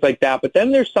and things like that. But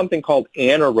then there's something called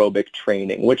anaerobic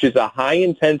training, which is a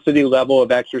high-intensity level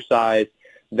of exercise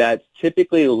that's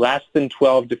typically less than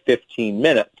 12 to 15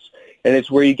 minutes. And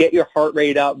it's where you get your heart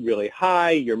rate up really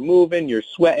high, you're moving, you're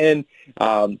sweating.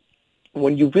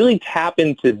 When you really tap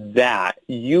into that,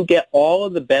 you get all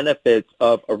of the benefits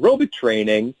of aerobic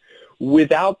training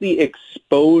without the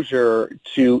exposure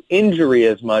to injury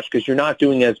as much, because you're not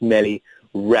doing as many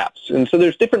reps. And so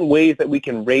there's different ways that we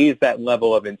can raise that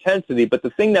level of intensity. But the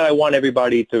thing that I want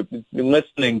everybody to be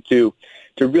listening to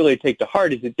really take to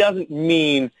heart is it doesn't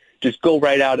mean just go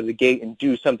right out of the gate and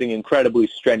do something incredibly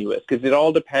strenuous, because it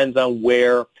all depends on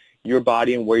where your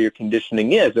body and where your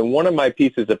conditioning is. And one of my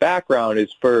pieces of background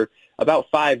is, for about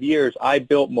 5 years, I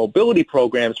built mobility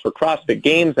programs for CrossFit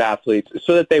Games athletes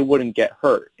so that they wouldn't get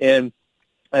hurt. And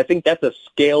I think that's a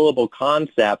scalable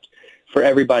concept for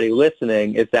everybody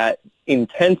listening, is that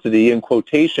intensity, in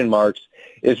quotation marks,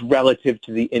 is relative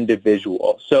to the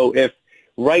individual. So if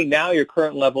right now your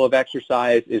current level of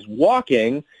exercise is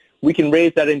walking, we can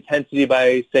raise that intensity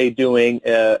by, say, doing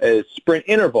a sprint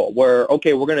interval where,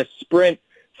 okay, we're going to sprint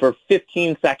for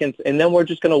 15 seconds, and then we're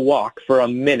just going to walk for a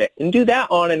minute, and do that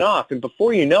on and off. And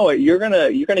before you know it, you're going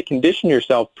to condition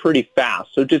yourself pretty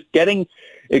fast. So just getting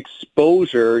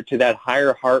exposure to that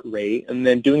higher heart rate and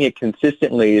then doing it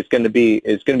consistently is going to be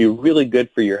really good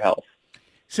for your health.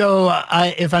 So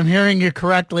if I'm hearing you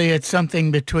correctly, it's something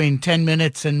between 10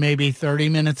 minutes and maybe 30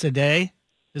 minutes a day,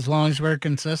 as long as we're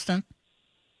consistent?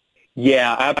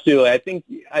 Yeah, absolutely. I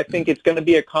think it's going to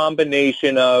be a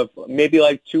combination of maybe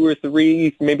like 2 or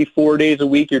 3, maybe 4 days a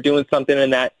week. You're doing something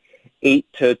in that 8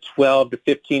 to 12 to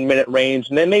 15 minute range.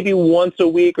 And then maybe once a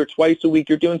week or twice a week,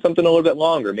 you're doing something a little bit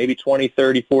longer, maybe 20,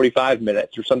 30, 45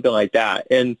 minutes or something like that.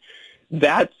 And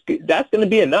that's going to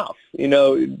be enough.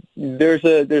 There's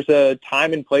a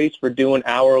time and place for doing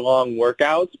hour-long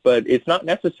workouts, but it's not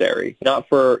necessary,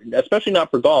 especially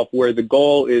not for golf, where the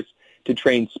goal is to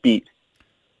train speed.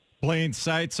 Blaine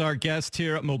Seitz, our guest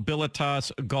here at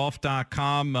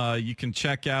mobilitasgolf.com. You can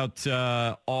check out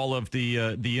all of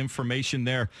the information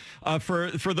there.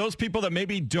 For those people that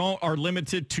maybe are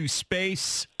limited to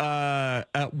space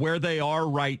at where they are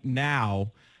right now,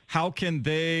 how can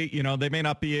they, they may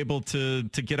not be able to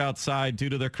get outside due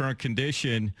to their current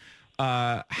condition.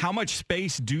 How much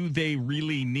space do they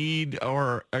really need,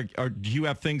 or do you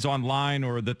have things online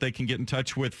or that they can get in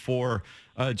touch with for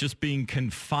just being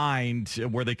confined,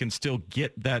 where they can still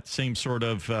get that same sort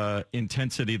of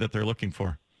intensity that they're looking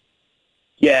for?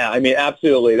 Yeah, I mean,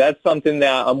 absolutely. That's something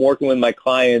that I'm working with my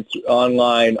clients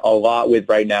online a lot with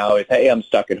right now is, hey, I'm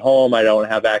stuck at home. I don't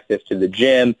have access to the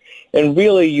gym. And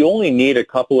really, you only need a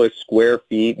couple of square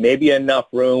feet, maybe enough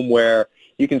room where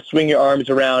you can swing your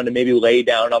arms around and maybe lay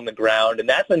down on the ground. And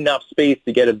that's enough space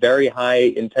to get a very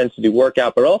high intensity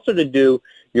workout, but also to do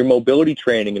your mobility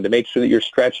training and to make sure that you're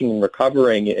stretching and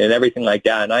recovering and everything like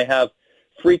that. And I have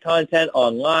free content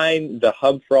online. The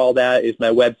hub for all that is my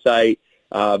website.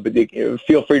 But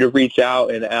feel free to reach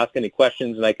out and ask any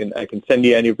questions, and I can send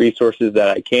you any resources that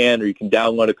I can, or you can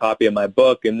download a copy of my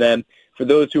book. And then for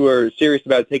those who are serious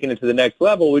about taking it to the next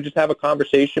level, we just have a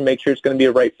conversation, make sure it's going to be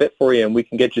a right fit for you, and we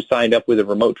can get you signed up with a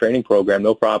remote training program,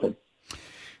 no problem.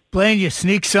 Blaine, you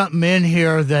sneak something in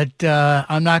here that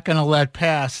I'm not going to let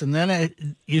pass. And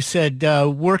then you said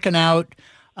working out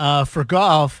for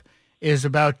golf is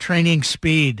about training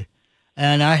speed.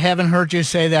 And I haven't heard you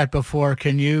say that before.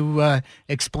 Can you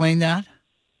explain that?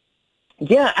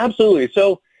 Yeah, absolutely.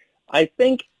 So I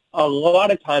think a lot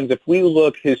of times if we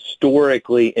look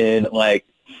historically in like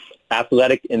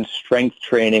athletic and strength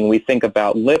training, we think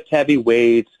about lift heavy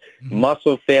weights,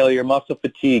 muscle failure, muscle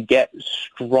fatigue, get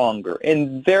stronger.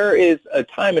 And there is a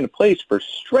time and a place for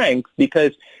strength,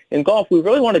 because in golf we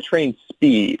really want to train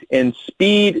speed. And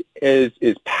speed is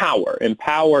power, and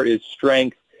power is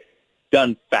strength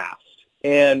done fast.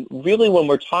 And really when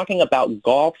we're talking about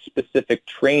golf-specific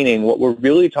training, what we're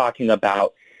really talking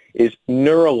about is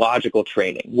neurological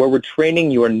training, where we're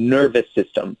training your nervous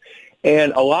system.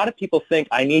 And a lot of people think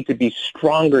I need to be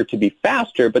stronger to be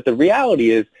faster, but the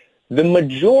reality is the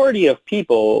majority of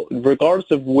people,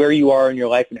 regardless of where you are in your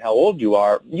life and how old you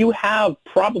are, you have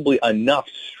probably enough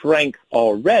strength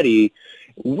already.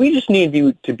 We just need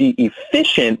you to be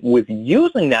efficient with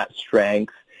using that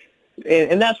strength.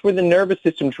 And that's where the nervous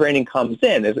system training comes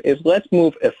in, is let's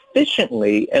move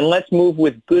efficiently and let's move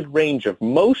with good range of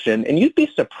motion. And you'd be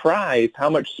surprised how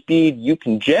much speed you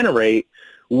can generate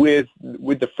with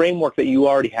the framework that you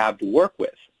already have to work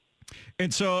with.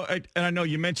 And so, and I know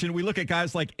you mentioned, we look at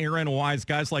guys like Aaron Wise,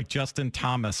 guys like Justin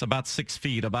Thomas, about 6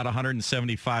 feet, about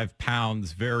 175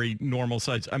 pounds, very normal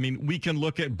size. I mean, we can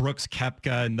look at Brooks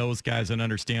Koepka and those guys and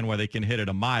understand why they can hit it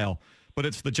a mile, but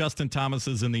it's the Justin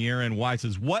Thomases and the Aaron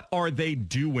Wises. What are they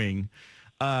doing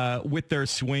with their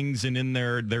swings and in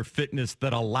their fitness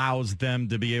that allows them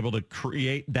to be able to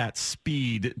create that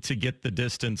speed to get the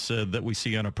distance that we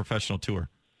see on a professional tour?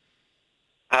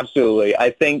 Absolutely. I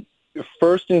think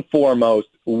first and foremost,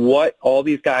 what all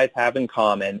these guys have in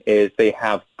common is they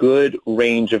have good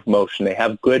range of motion. They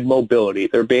have good mobility.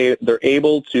 They're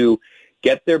able to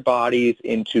get their bodies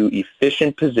into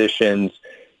efficient positions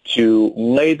to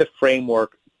lay the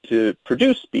framework to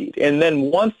produce speed. And then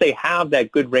once they have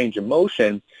that good range of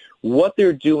motion, what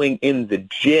they're doing in the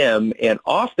gym and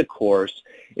off the course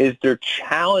is they're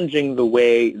challenging the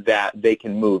way that they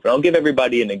can move. And I'll give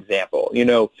everybody an example. You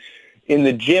know, in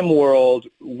the gym world,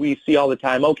 we see all the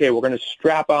time, okay, we're going to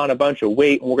strap on a bunch of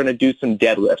weight and we're going to do some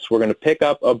deadlifts. We're going to pick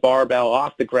up a barbell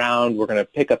off the ground. We're going to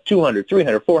pick up 200,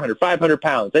 300, 400, 500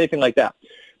 pounds, anything like that.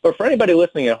 But for anybody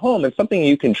listening at home, and something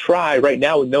you can try right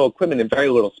now with no equipment and very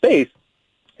little space,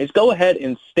 is go ahead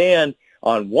and stand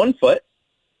on one foot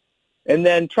and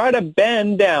then try to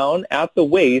bend down at the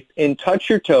waist and touch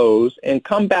your toes and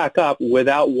come back up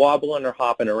without wobbling or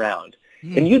hopping around.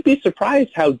 And you'd be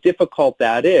surprised how difficult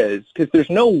that is because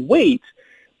there's no weight,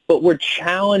 but we're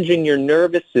challenging your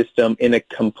nervous system in a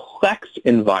complex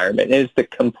environment. And it's the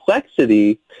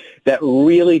complexity that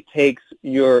really takes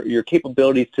your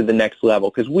capabilities to the next level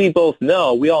because we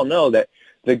all know that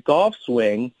the golf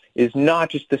swing is not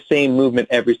just the same movement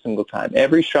every single time.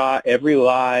 Every shot, every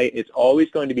lie, it's always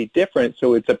going to be different.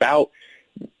 So it's about,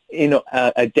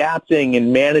 adapting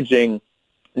and managing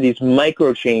these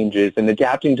micro changes and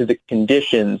adapting to the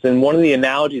conditions. And one of the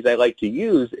analogies I like to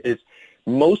use is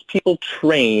most people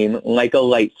train like a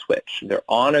light switch. They're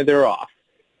on or they're off.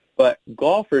 But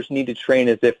golfers need to train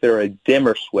as if they're a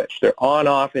dimmer switch. They're on,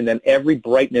 off, and then every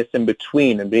brightness in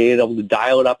between and being able to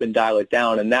dial it up and dial it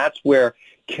down. And that's where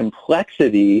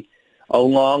complexity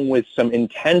along with some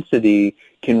intensity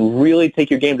can really take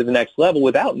your game to the next level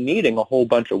without needing a whole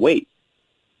bunch of weight.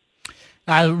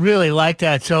 I really like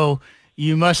that. So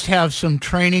you must have some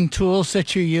training tools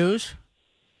that you use?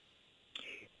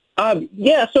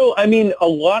 Yeah, so I mean, a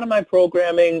lot of my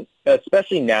programming,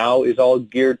 especially now, is all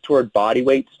geared toward body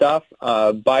weight stuff.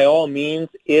 By all means,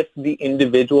 if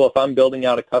I'm building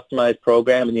out a customized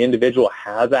program and the individual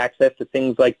has access to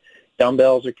things like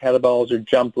dumbbells or kettlebells or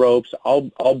jump ropes,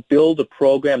 I'll build a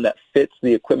program that fits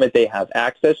the equipment they have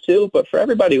access to. But for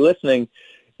everybody listening,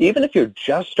 even if you're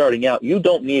just starting out, you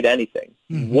don't need anything.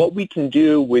 Mm-hmm. What we can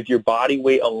do with your body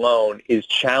weight alone is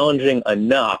challenging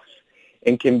enough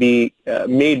and can be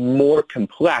made more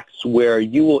complex where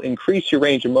you will increase your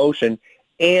range of motion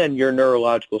and your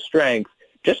neurological strength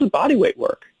just with body weight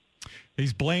work.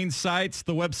 He's Blaine Seitz.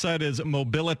 The website is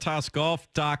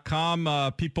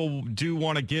mobilitasgolf.com. People do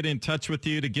want to get in touch with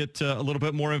you to get a little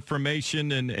bit more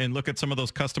information and look at some of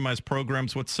those customized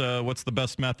programs. What's the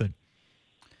best method?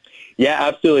 Yeah,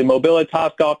 absolutely.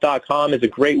 Mobilitasgolf.com is a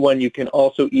great one. You can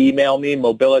also email me,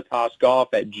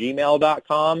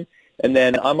 mobilitasgolf@gmail.com. And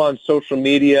then I'm on social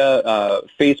media,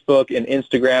 Facebook and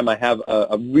Instagram. I have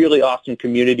a really awesome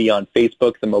community on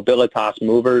Facebook, the Mobilitas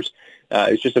Movers.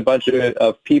 It's just a bunch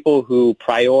of people who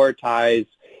prioritize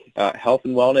health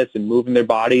and wellness and moving their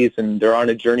bodies, and they're on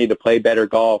a journey to play better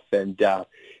golf. And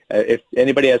if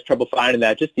anybody has trouble finding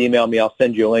that, just email me. I'll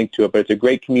send you a link to it. But it's a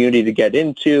great community to get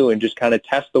into and just kind of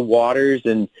test the waters.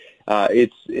 And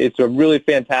it's a really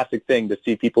fantastic thing to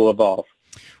see people evolve.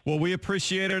 Well, we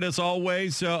appreciate it as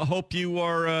always. Hope you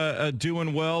are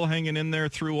doing well, hanging in there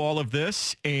through all of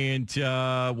this. And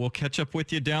we'll catch up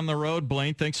with you down the road.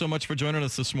 Blaine, thanks so much for joining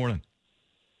us this morning.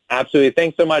 Absolutely.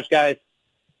 Thanks so much, guys.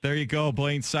 There you go,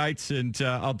 Blaine Seitz. And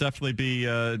I'll definitely be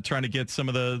trying to get some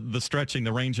of the stretching,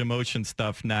 the range of motion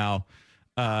stuff now,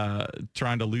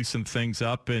 trying to loosen things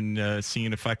up and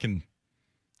seeing if I can.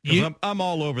 I'm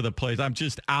all over the place. I'm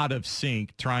just out of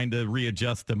sync trying to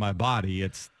readjust to my body.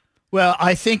 Well,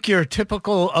 I think you're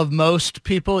typical of most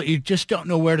people. You just don't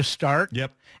know where to start.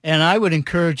 Yep. And I would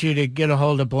encourage you to get a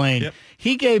hold of Blaine. Yep.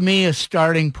 He gave me a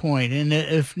starting point, and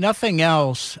if nothing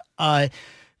else,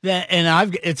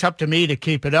 it's up to me to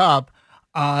keep it up.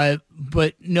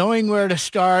 But knowing where to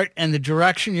start and the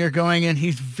direction you're going in,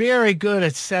 he's very good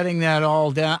at setting that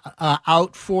all down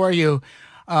out for you.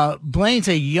 Blaine's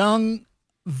a young,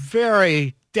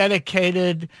 very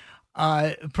dedicated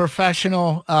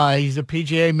professional. He's a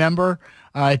PGA member,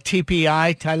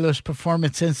 TPI, Titleist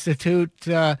Performance Institute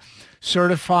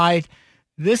certified.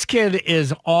 This kid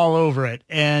is all over it.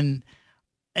 And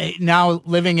now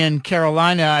living in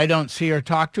Carolina, I don't see or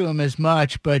talk to him as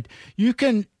much, but he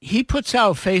puts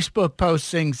out Facebook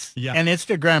postings and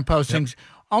Instagram postings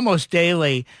almost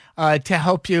daily to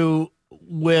help you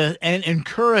with and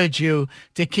encourage you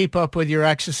to keep up with your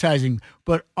exercising.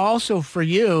 But also for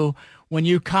you, when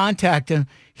you contact him,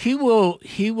 he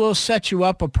will set you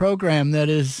up a program that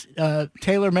is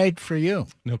tailor-made for you.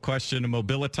 No question.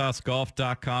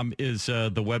 Mobilitasgolf.com is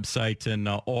the website, and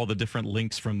all the different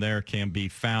links from there can be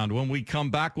found. When we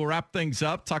come back, we'll wrap things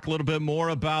up, talk a little bit more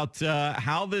about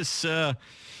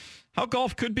how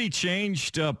golf could be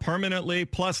changed permanently.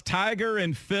 Plus, Tiger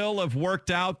and Phil have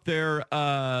worked out their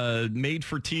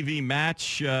made-for-TV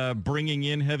match, bringing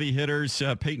in heavy hitters,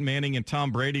 Peyton Manning and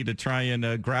Tom Brady, to try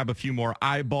and grab a few more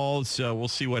eyeballs. We'll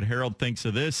see what Harold thinks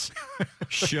of this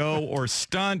show or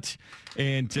stunt,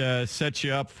 and set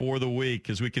you up for the week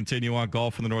as we continue on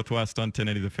Golf in the Northwest on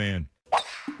 1080 The Fan.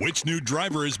 Which new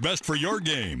driver is best for your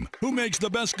game? Who makes the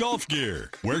best golf gear?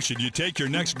 Where should you take your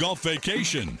next golf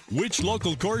vacation? Which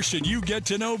local course should you get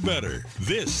to know better?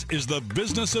 This is the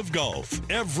business of golf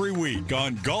every week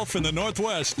on Golf in the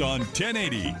Northwest on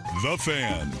 1080 The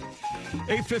Fan.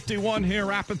 8:51 here,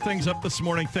 wrapping things up this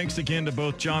morning. Thanks again to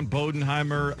both John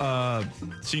Bodenheimer,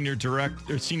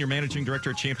 Senior Managing Director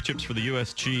of Championships for the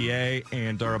USGA,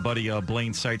 and our buddy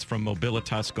Blaine Seitz from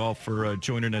Mobilitas Golf for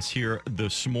joining us here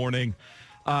this morning.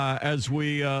 As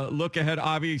we look ahead,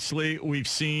 obviously, we've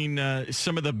seen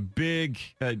some of the big,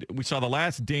 we saw The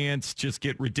Last Dance just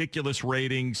get ridiculous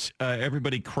ratings,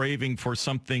 everybody craving for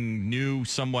something new,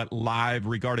 somewhat live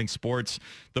regarding sports.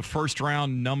 The first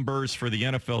round numbers for the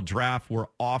NFL draft were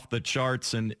off the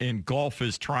charts, and golf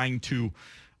is trying to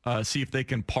see if they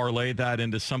can parlay that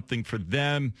into something for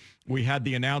them. We had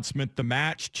the announcement, the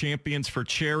match, Champions for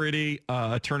Charity,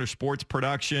 a Turner Sports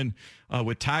production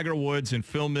with Tiger Woods and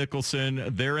Phil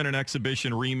Mickelson. They're in an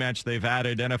exhibition rematch. They've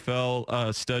added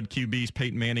NFL stud QBs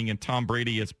Peyton Manning and Tom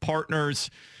Brady as partners.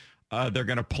 They're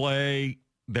going to play.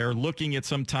 They're looking at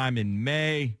sometime in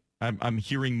May. I'm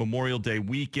hearing Memorial Day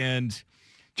weekend.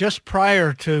 Just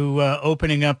prior to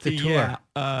opening up the tour.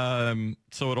 Yeah.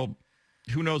 So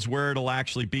who knows where it'll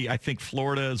actually be. I think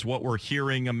Florida is what we're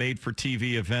hearing, a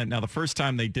made-for-TV event. Now, the first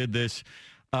time they did this,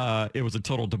 it was a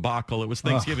total debacle. It was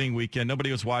Thanksgiving weekend. Nobody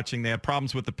was watching. They had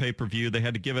problems with the pay-per-view. They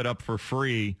had to give it up for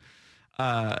free.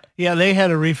 They had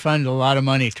to refund a lot of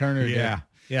money. Turner did.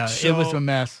 Yeah, so, it was a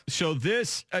mess. So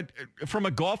this, from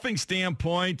a golfing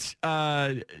standpoint,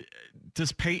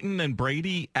 does Peyton and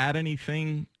Brady add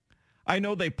anything? I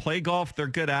know they play golf. They're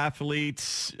good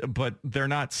athletes, but they're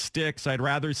not sticks. I'd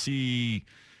rather see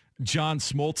John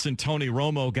Smoltz and Tony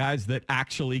Romo, guys that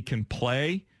actually can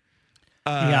play.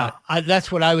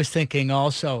 That's what I was thinking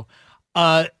also.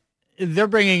 They're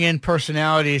bringing in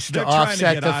personalities to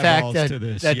offset the fact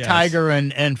that Tiger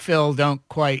and Phil don't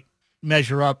quite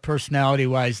measure up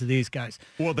personality-wise to these guys.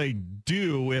 Well, they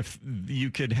do if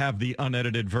you could have the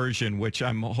unedited version, which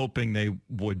I'm hoping they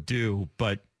would do,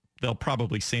 but they'll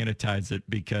probably sanitize it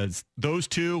because those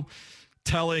two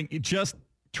just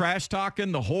trash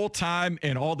talking the whole time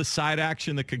and all the side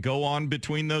action that could go on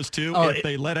between those two. If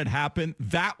they let it happen,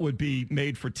 that would be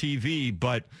made for TV.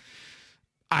 But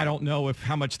I don't know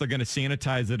how much they're going to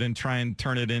sanitize it and try and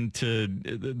turn it into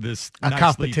this a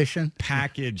competition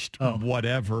packaged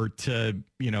whatever to,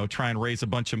 try and raise a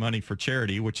bunch of money for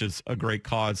charity, which is a great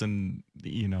cause and,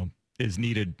 is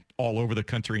needed all over the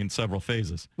country in several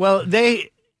phases. Well,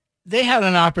 they had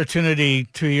an opportunity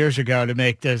 2 years ago to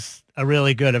make this a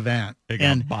really good event. It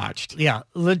got botched. Yeah,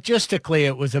 logistically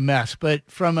it was a mess. But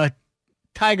from a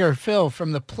Tiger Phil,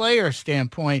 from the player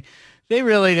standpoint, they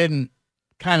really didn't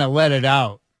kind of let it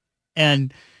out.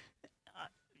 And,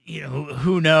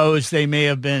 who knows, they may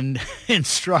have been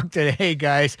instructed, hey,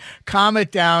 guys, calm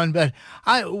it down. But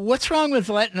what's wrong with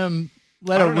letting them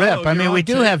let it rip? I mean, we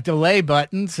do have delay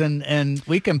buttons, and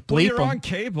we can bleep them. You're on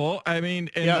cable. I mean,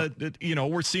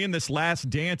 we're seeing this Last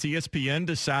Dance. ESPN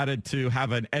decided to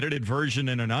have an edited version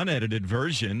and an unedited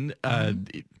version.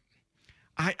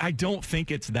 I don't think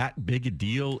it's that big a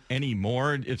deal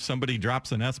anymore. If somebody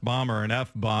drops an S-bomb or an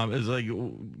F-bomb, it's like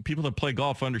people that play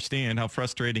golf understand how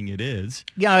frustrating it is.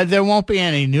 Yeah, there won't be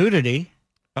any nudity.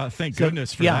 Thank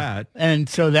goodness for that. And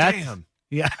so that's... Damn.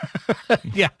 Yeah.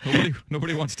 Yeah.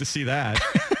 Nobody wants to see that.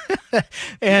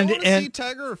 And you want to see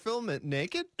Tiger or Phil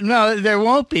naked? No, there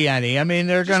won't be any. I mean,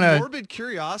 they're going to... morbid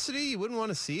curiosity? You wouldn't want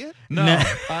to see it? No,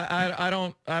 I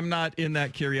don't. I'm not in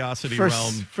that curiosity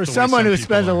realm. For someone who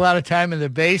spends a lot of time in the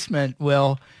basement,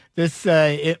 Will, this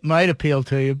it might appeal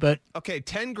to you, but... Okay,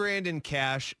 $10,000 in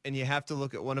cash, and you have to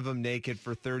look at one of them naked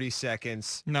for 30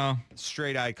 seconds. No.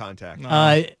 Straight eye contact.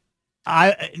 No.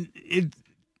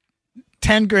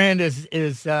 $10,000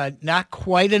 is not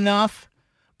quite enough.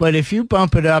 But if you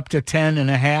bump it up to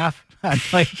 10.5, I'd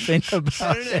like to think about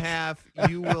 10.5,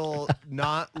 you will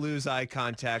not lose eye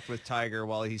contact with Tiger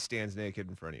while he stands naked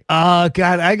in front of you. Oh,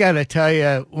 God, I got to tell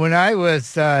you, when I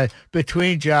was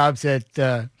between jobs in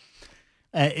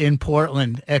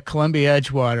Portland at Columbia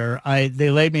Edgewater, they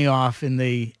laid me off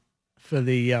for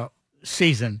the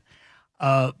season.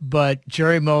 But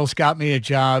Jerry Moles got me a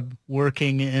job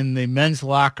working in the men's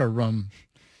locker room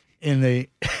in the...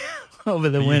 over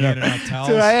the winter.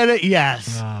 So I had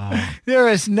yes. Oh. There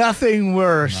is nothing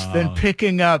worse than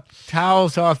picking up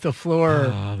towels off the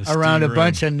floor around a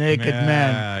bunch of naked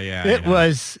men. It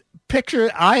was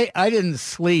I didn't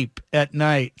sleep at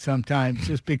night sometimes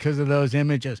just because of those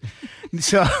images.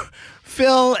 So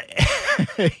Phil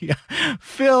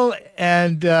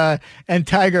and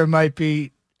Tiger might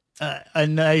be a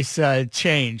nice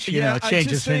change,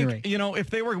 change of scenery. If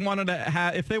they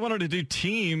wanted to do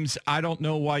teams, I don't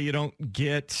know why you don't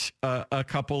get a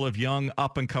couple of young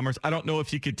up and comers. I don't know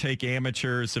if you could take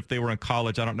amateurs if they were in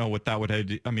college. I don't know what that would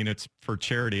have. I mean, it's for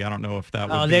charity. I don't know if that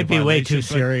would. They'd be way too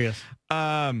serious.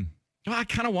 I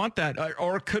kind of want that.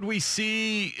 Or could we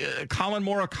see Colin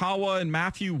Morikawa and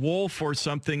Matthew Wolff or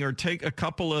something, or take a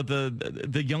couple of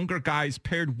the younger guys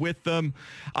paired with them?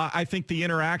 I think the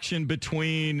interaction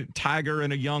between Tiger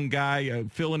and a young guy,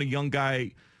 Phil and a young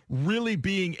guy, really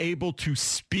being able to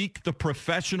speak the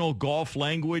professional golf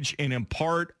language and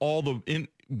impart all the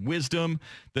wisdom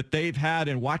that they've had,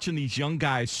 and watching these young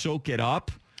guys soak it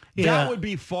up, that would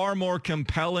be far more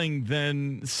compelling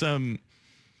than some...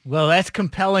 Well, that's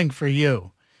compelling for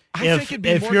you. I think it'd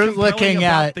be more compelling looking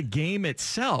at the game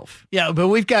itself. Yeah, but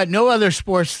we've got no other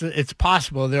sports that it's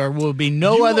possible. There will be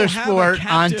no other sport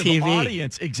on TV.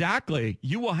 Audience. Exactly.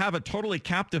 You will have a totally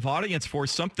captive audience for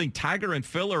something. Tiger and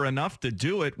Phil are enough to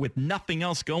do it with nothing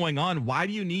else going on. Why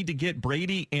do you need to get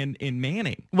Brady and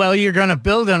Manning? Well, you're going to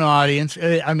build an audience.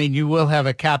 I mean, you will have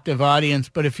a captive audience,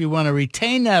 but if you want to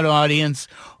retain that audience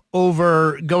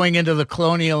over going into the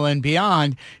Colonial and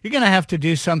beyond, you're going to have to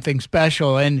do something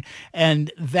special.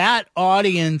 And that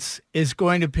audience is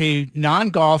going to be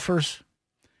non-golfers,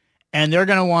 and they're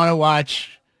going to want to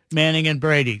watch Manning and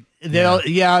Brady.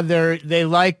 They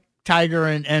like Tiger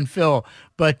and Phil,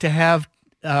 but to have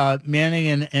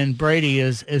Manning and Brady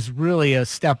is really a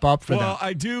step up for them. Well,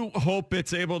 I do hope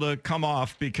it's able to come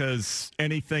off, because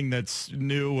anything that's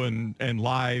new and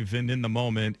live and in the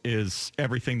moment is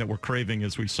everything that we're craving,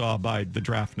 as we saw by the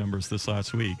draft numbers this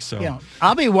last week. So yeah,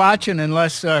 I'll be watching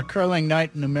unless Curling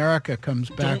Night in America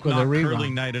comes back with a rerun.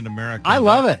 Curling Night in America. I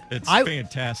love it. It's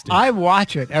fantastic. I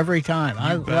watch it every time.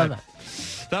 I love it.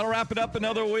 That'll wrap it up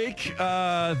another week.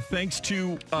 Thanks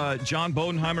to John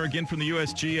Bodenheimer again from the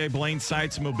USGA, Blaine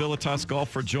Sites, Mobilitas Golf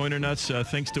for joining us.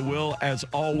 Thanks to Will, as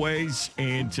always.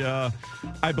 And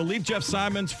I believe Jeff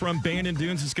Simons from Bandon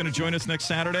Dunes is going to join us next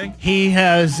Saturday. He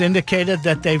has indicated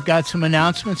that they've got some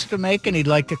announcements to make, and he'd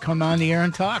like to come on the air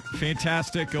and talk.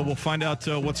 Fantastic. We'll find out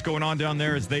what's going on down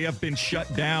there, as they have been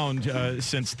shut down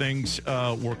since things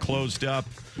were closed up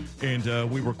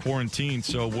and we were quarantined.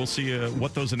 So we'll see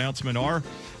what those announcements are.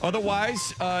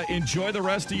 Otherwise, enjoy the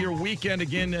rest of your weekend.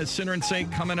 Again, Center and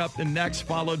St. coming up next,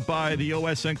 followed by the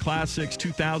OSN Classics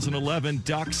 2011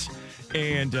 Ducks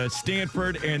and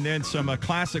Stanford, and then some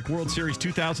Classic World Series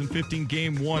 2015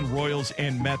 Game 1 Royals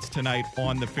and Mets tonight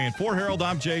on the Fan. For Harold,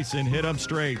 I'm Jason. Hit 'em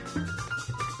straight.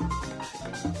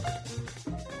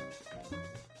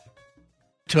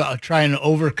 To try and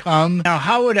overcome. Now,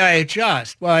 how would I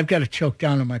adjust? Well, I've got to choke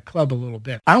down on my club a little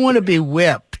bit. I want to be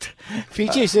whipped.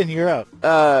 PJ's in Europe.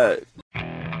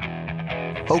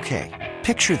 Okay,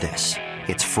 picture this.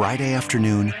 It's Friday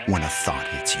afternoon when a thought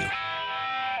hits you.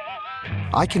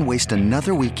 I can waste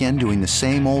another weekend doing the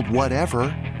same old whatever,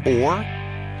 or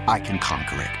I can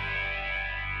conquer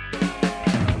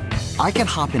it. I can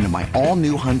hop into my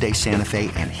all-new Hyundai Santa Fe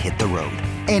and hit the road.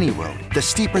 Any road. The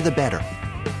steeper, the better.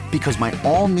 Because my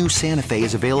all-new Santa Fe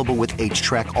is available with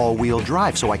H-Track all-wheel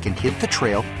drive, so I can hit the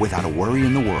trail without a worry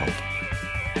in the world.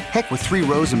 Heck, with 3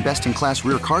 rows and best-in-class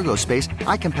rear cargo space,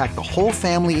 I can pack the whole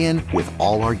family in with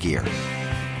all our gear.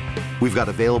 We've got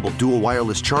available dual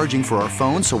wireless charging for our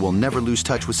phones, so we'll never lose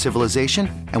touch with civilization,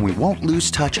 and we won't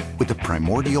lose touch with the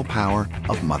primordial power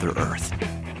of Mother Earth.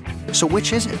 So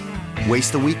which is it?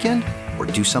 Waste the weekend or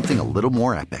do something a little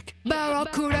more epic?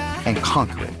 And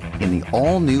conquer it in the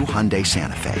all-new Hyundai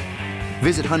Santa Fe.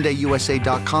 Visit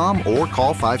HyundaiUSA.com or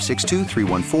call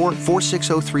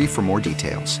 562-314-4603 for more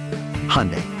details.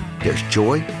 Hyundai, there's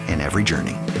joy in every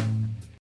journey.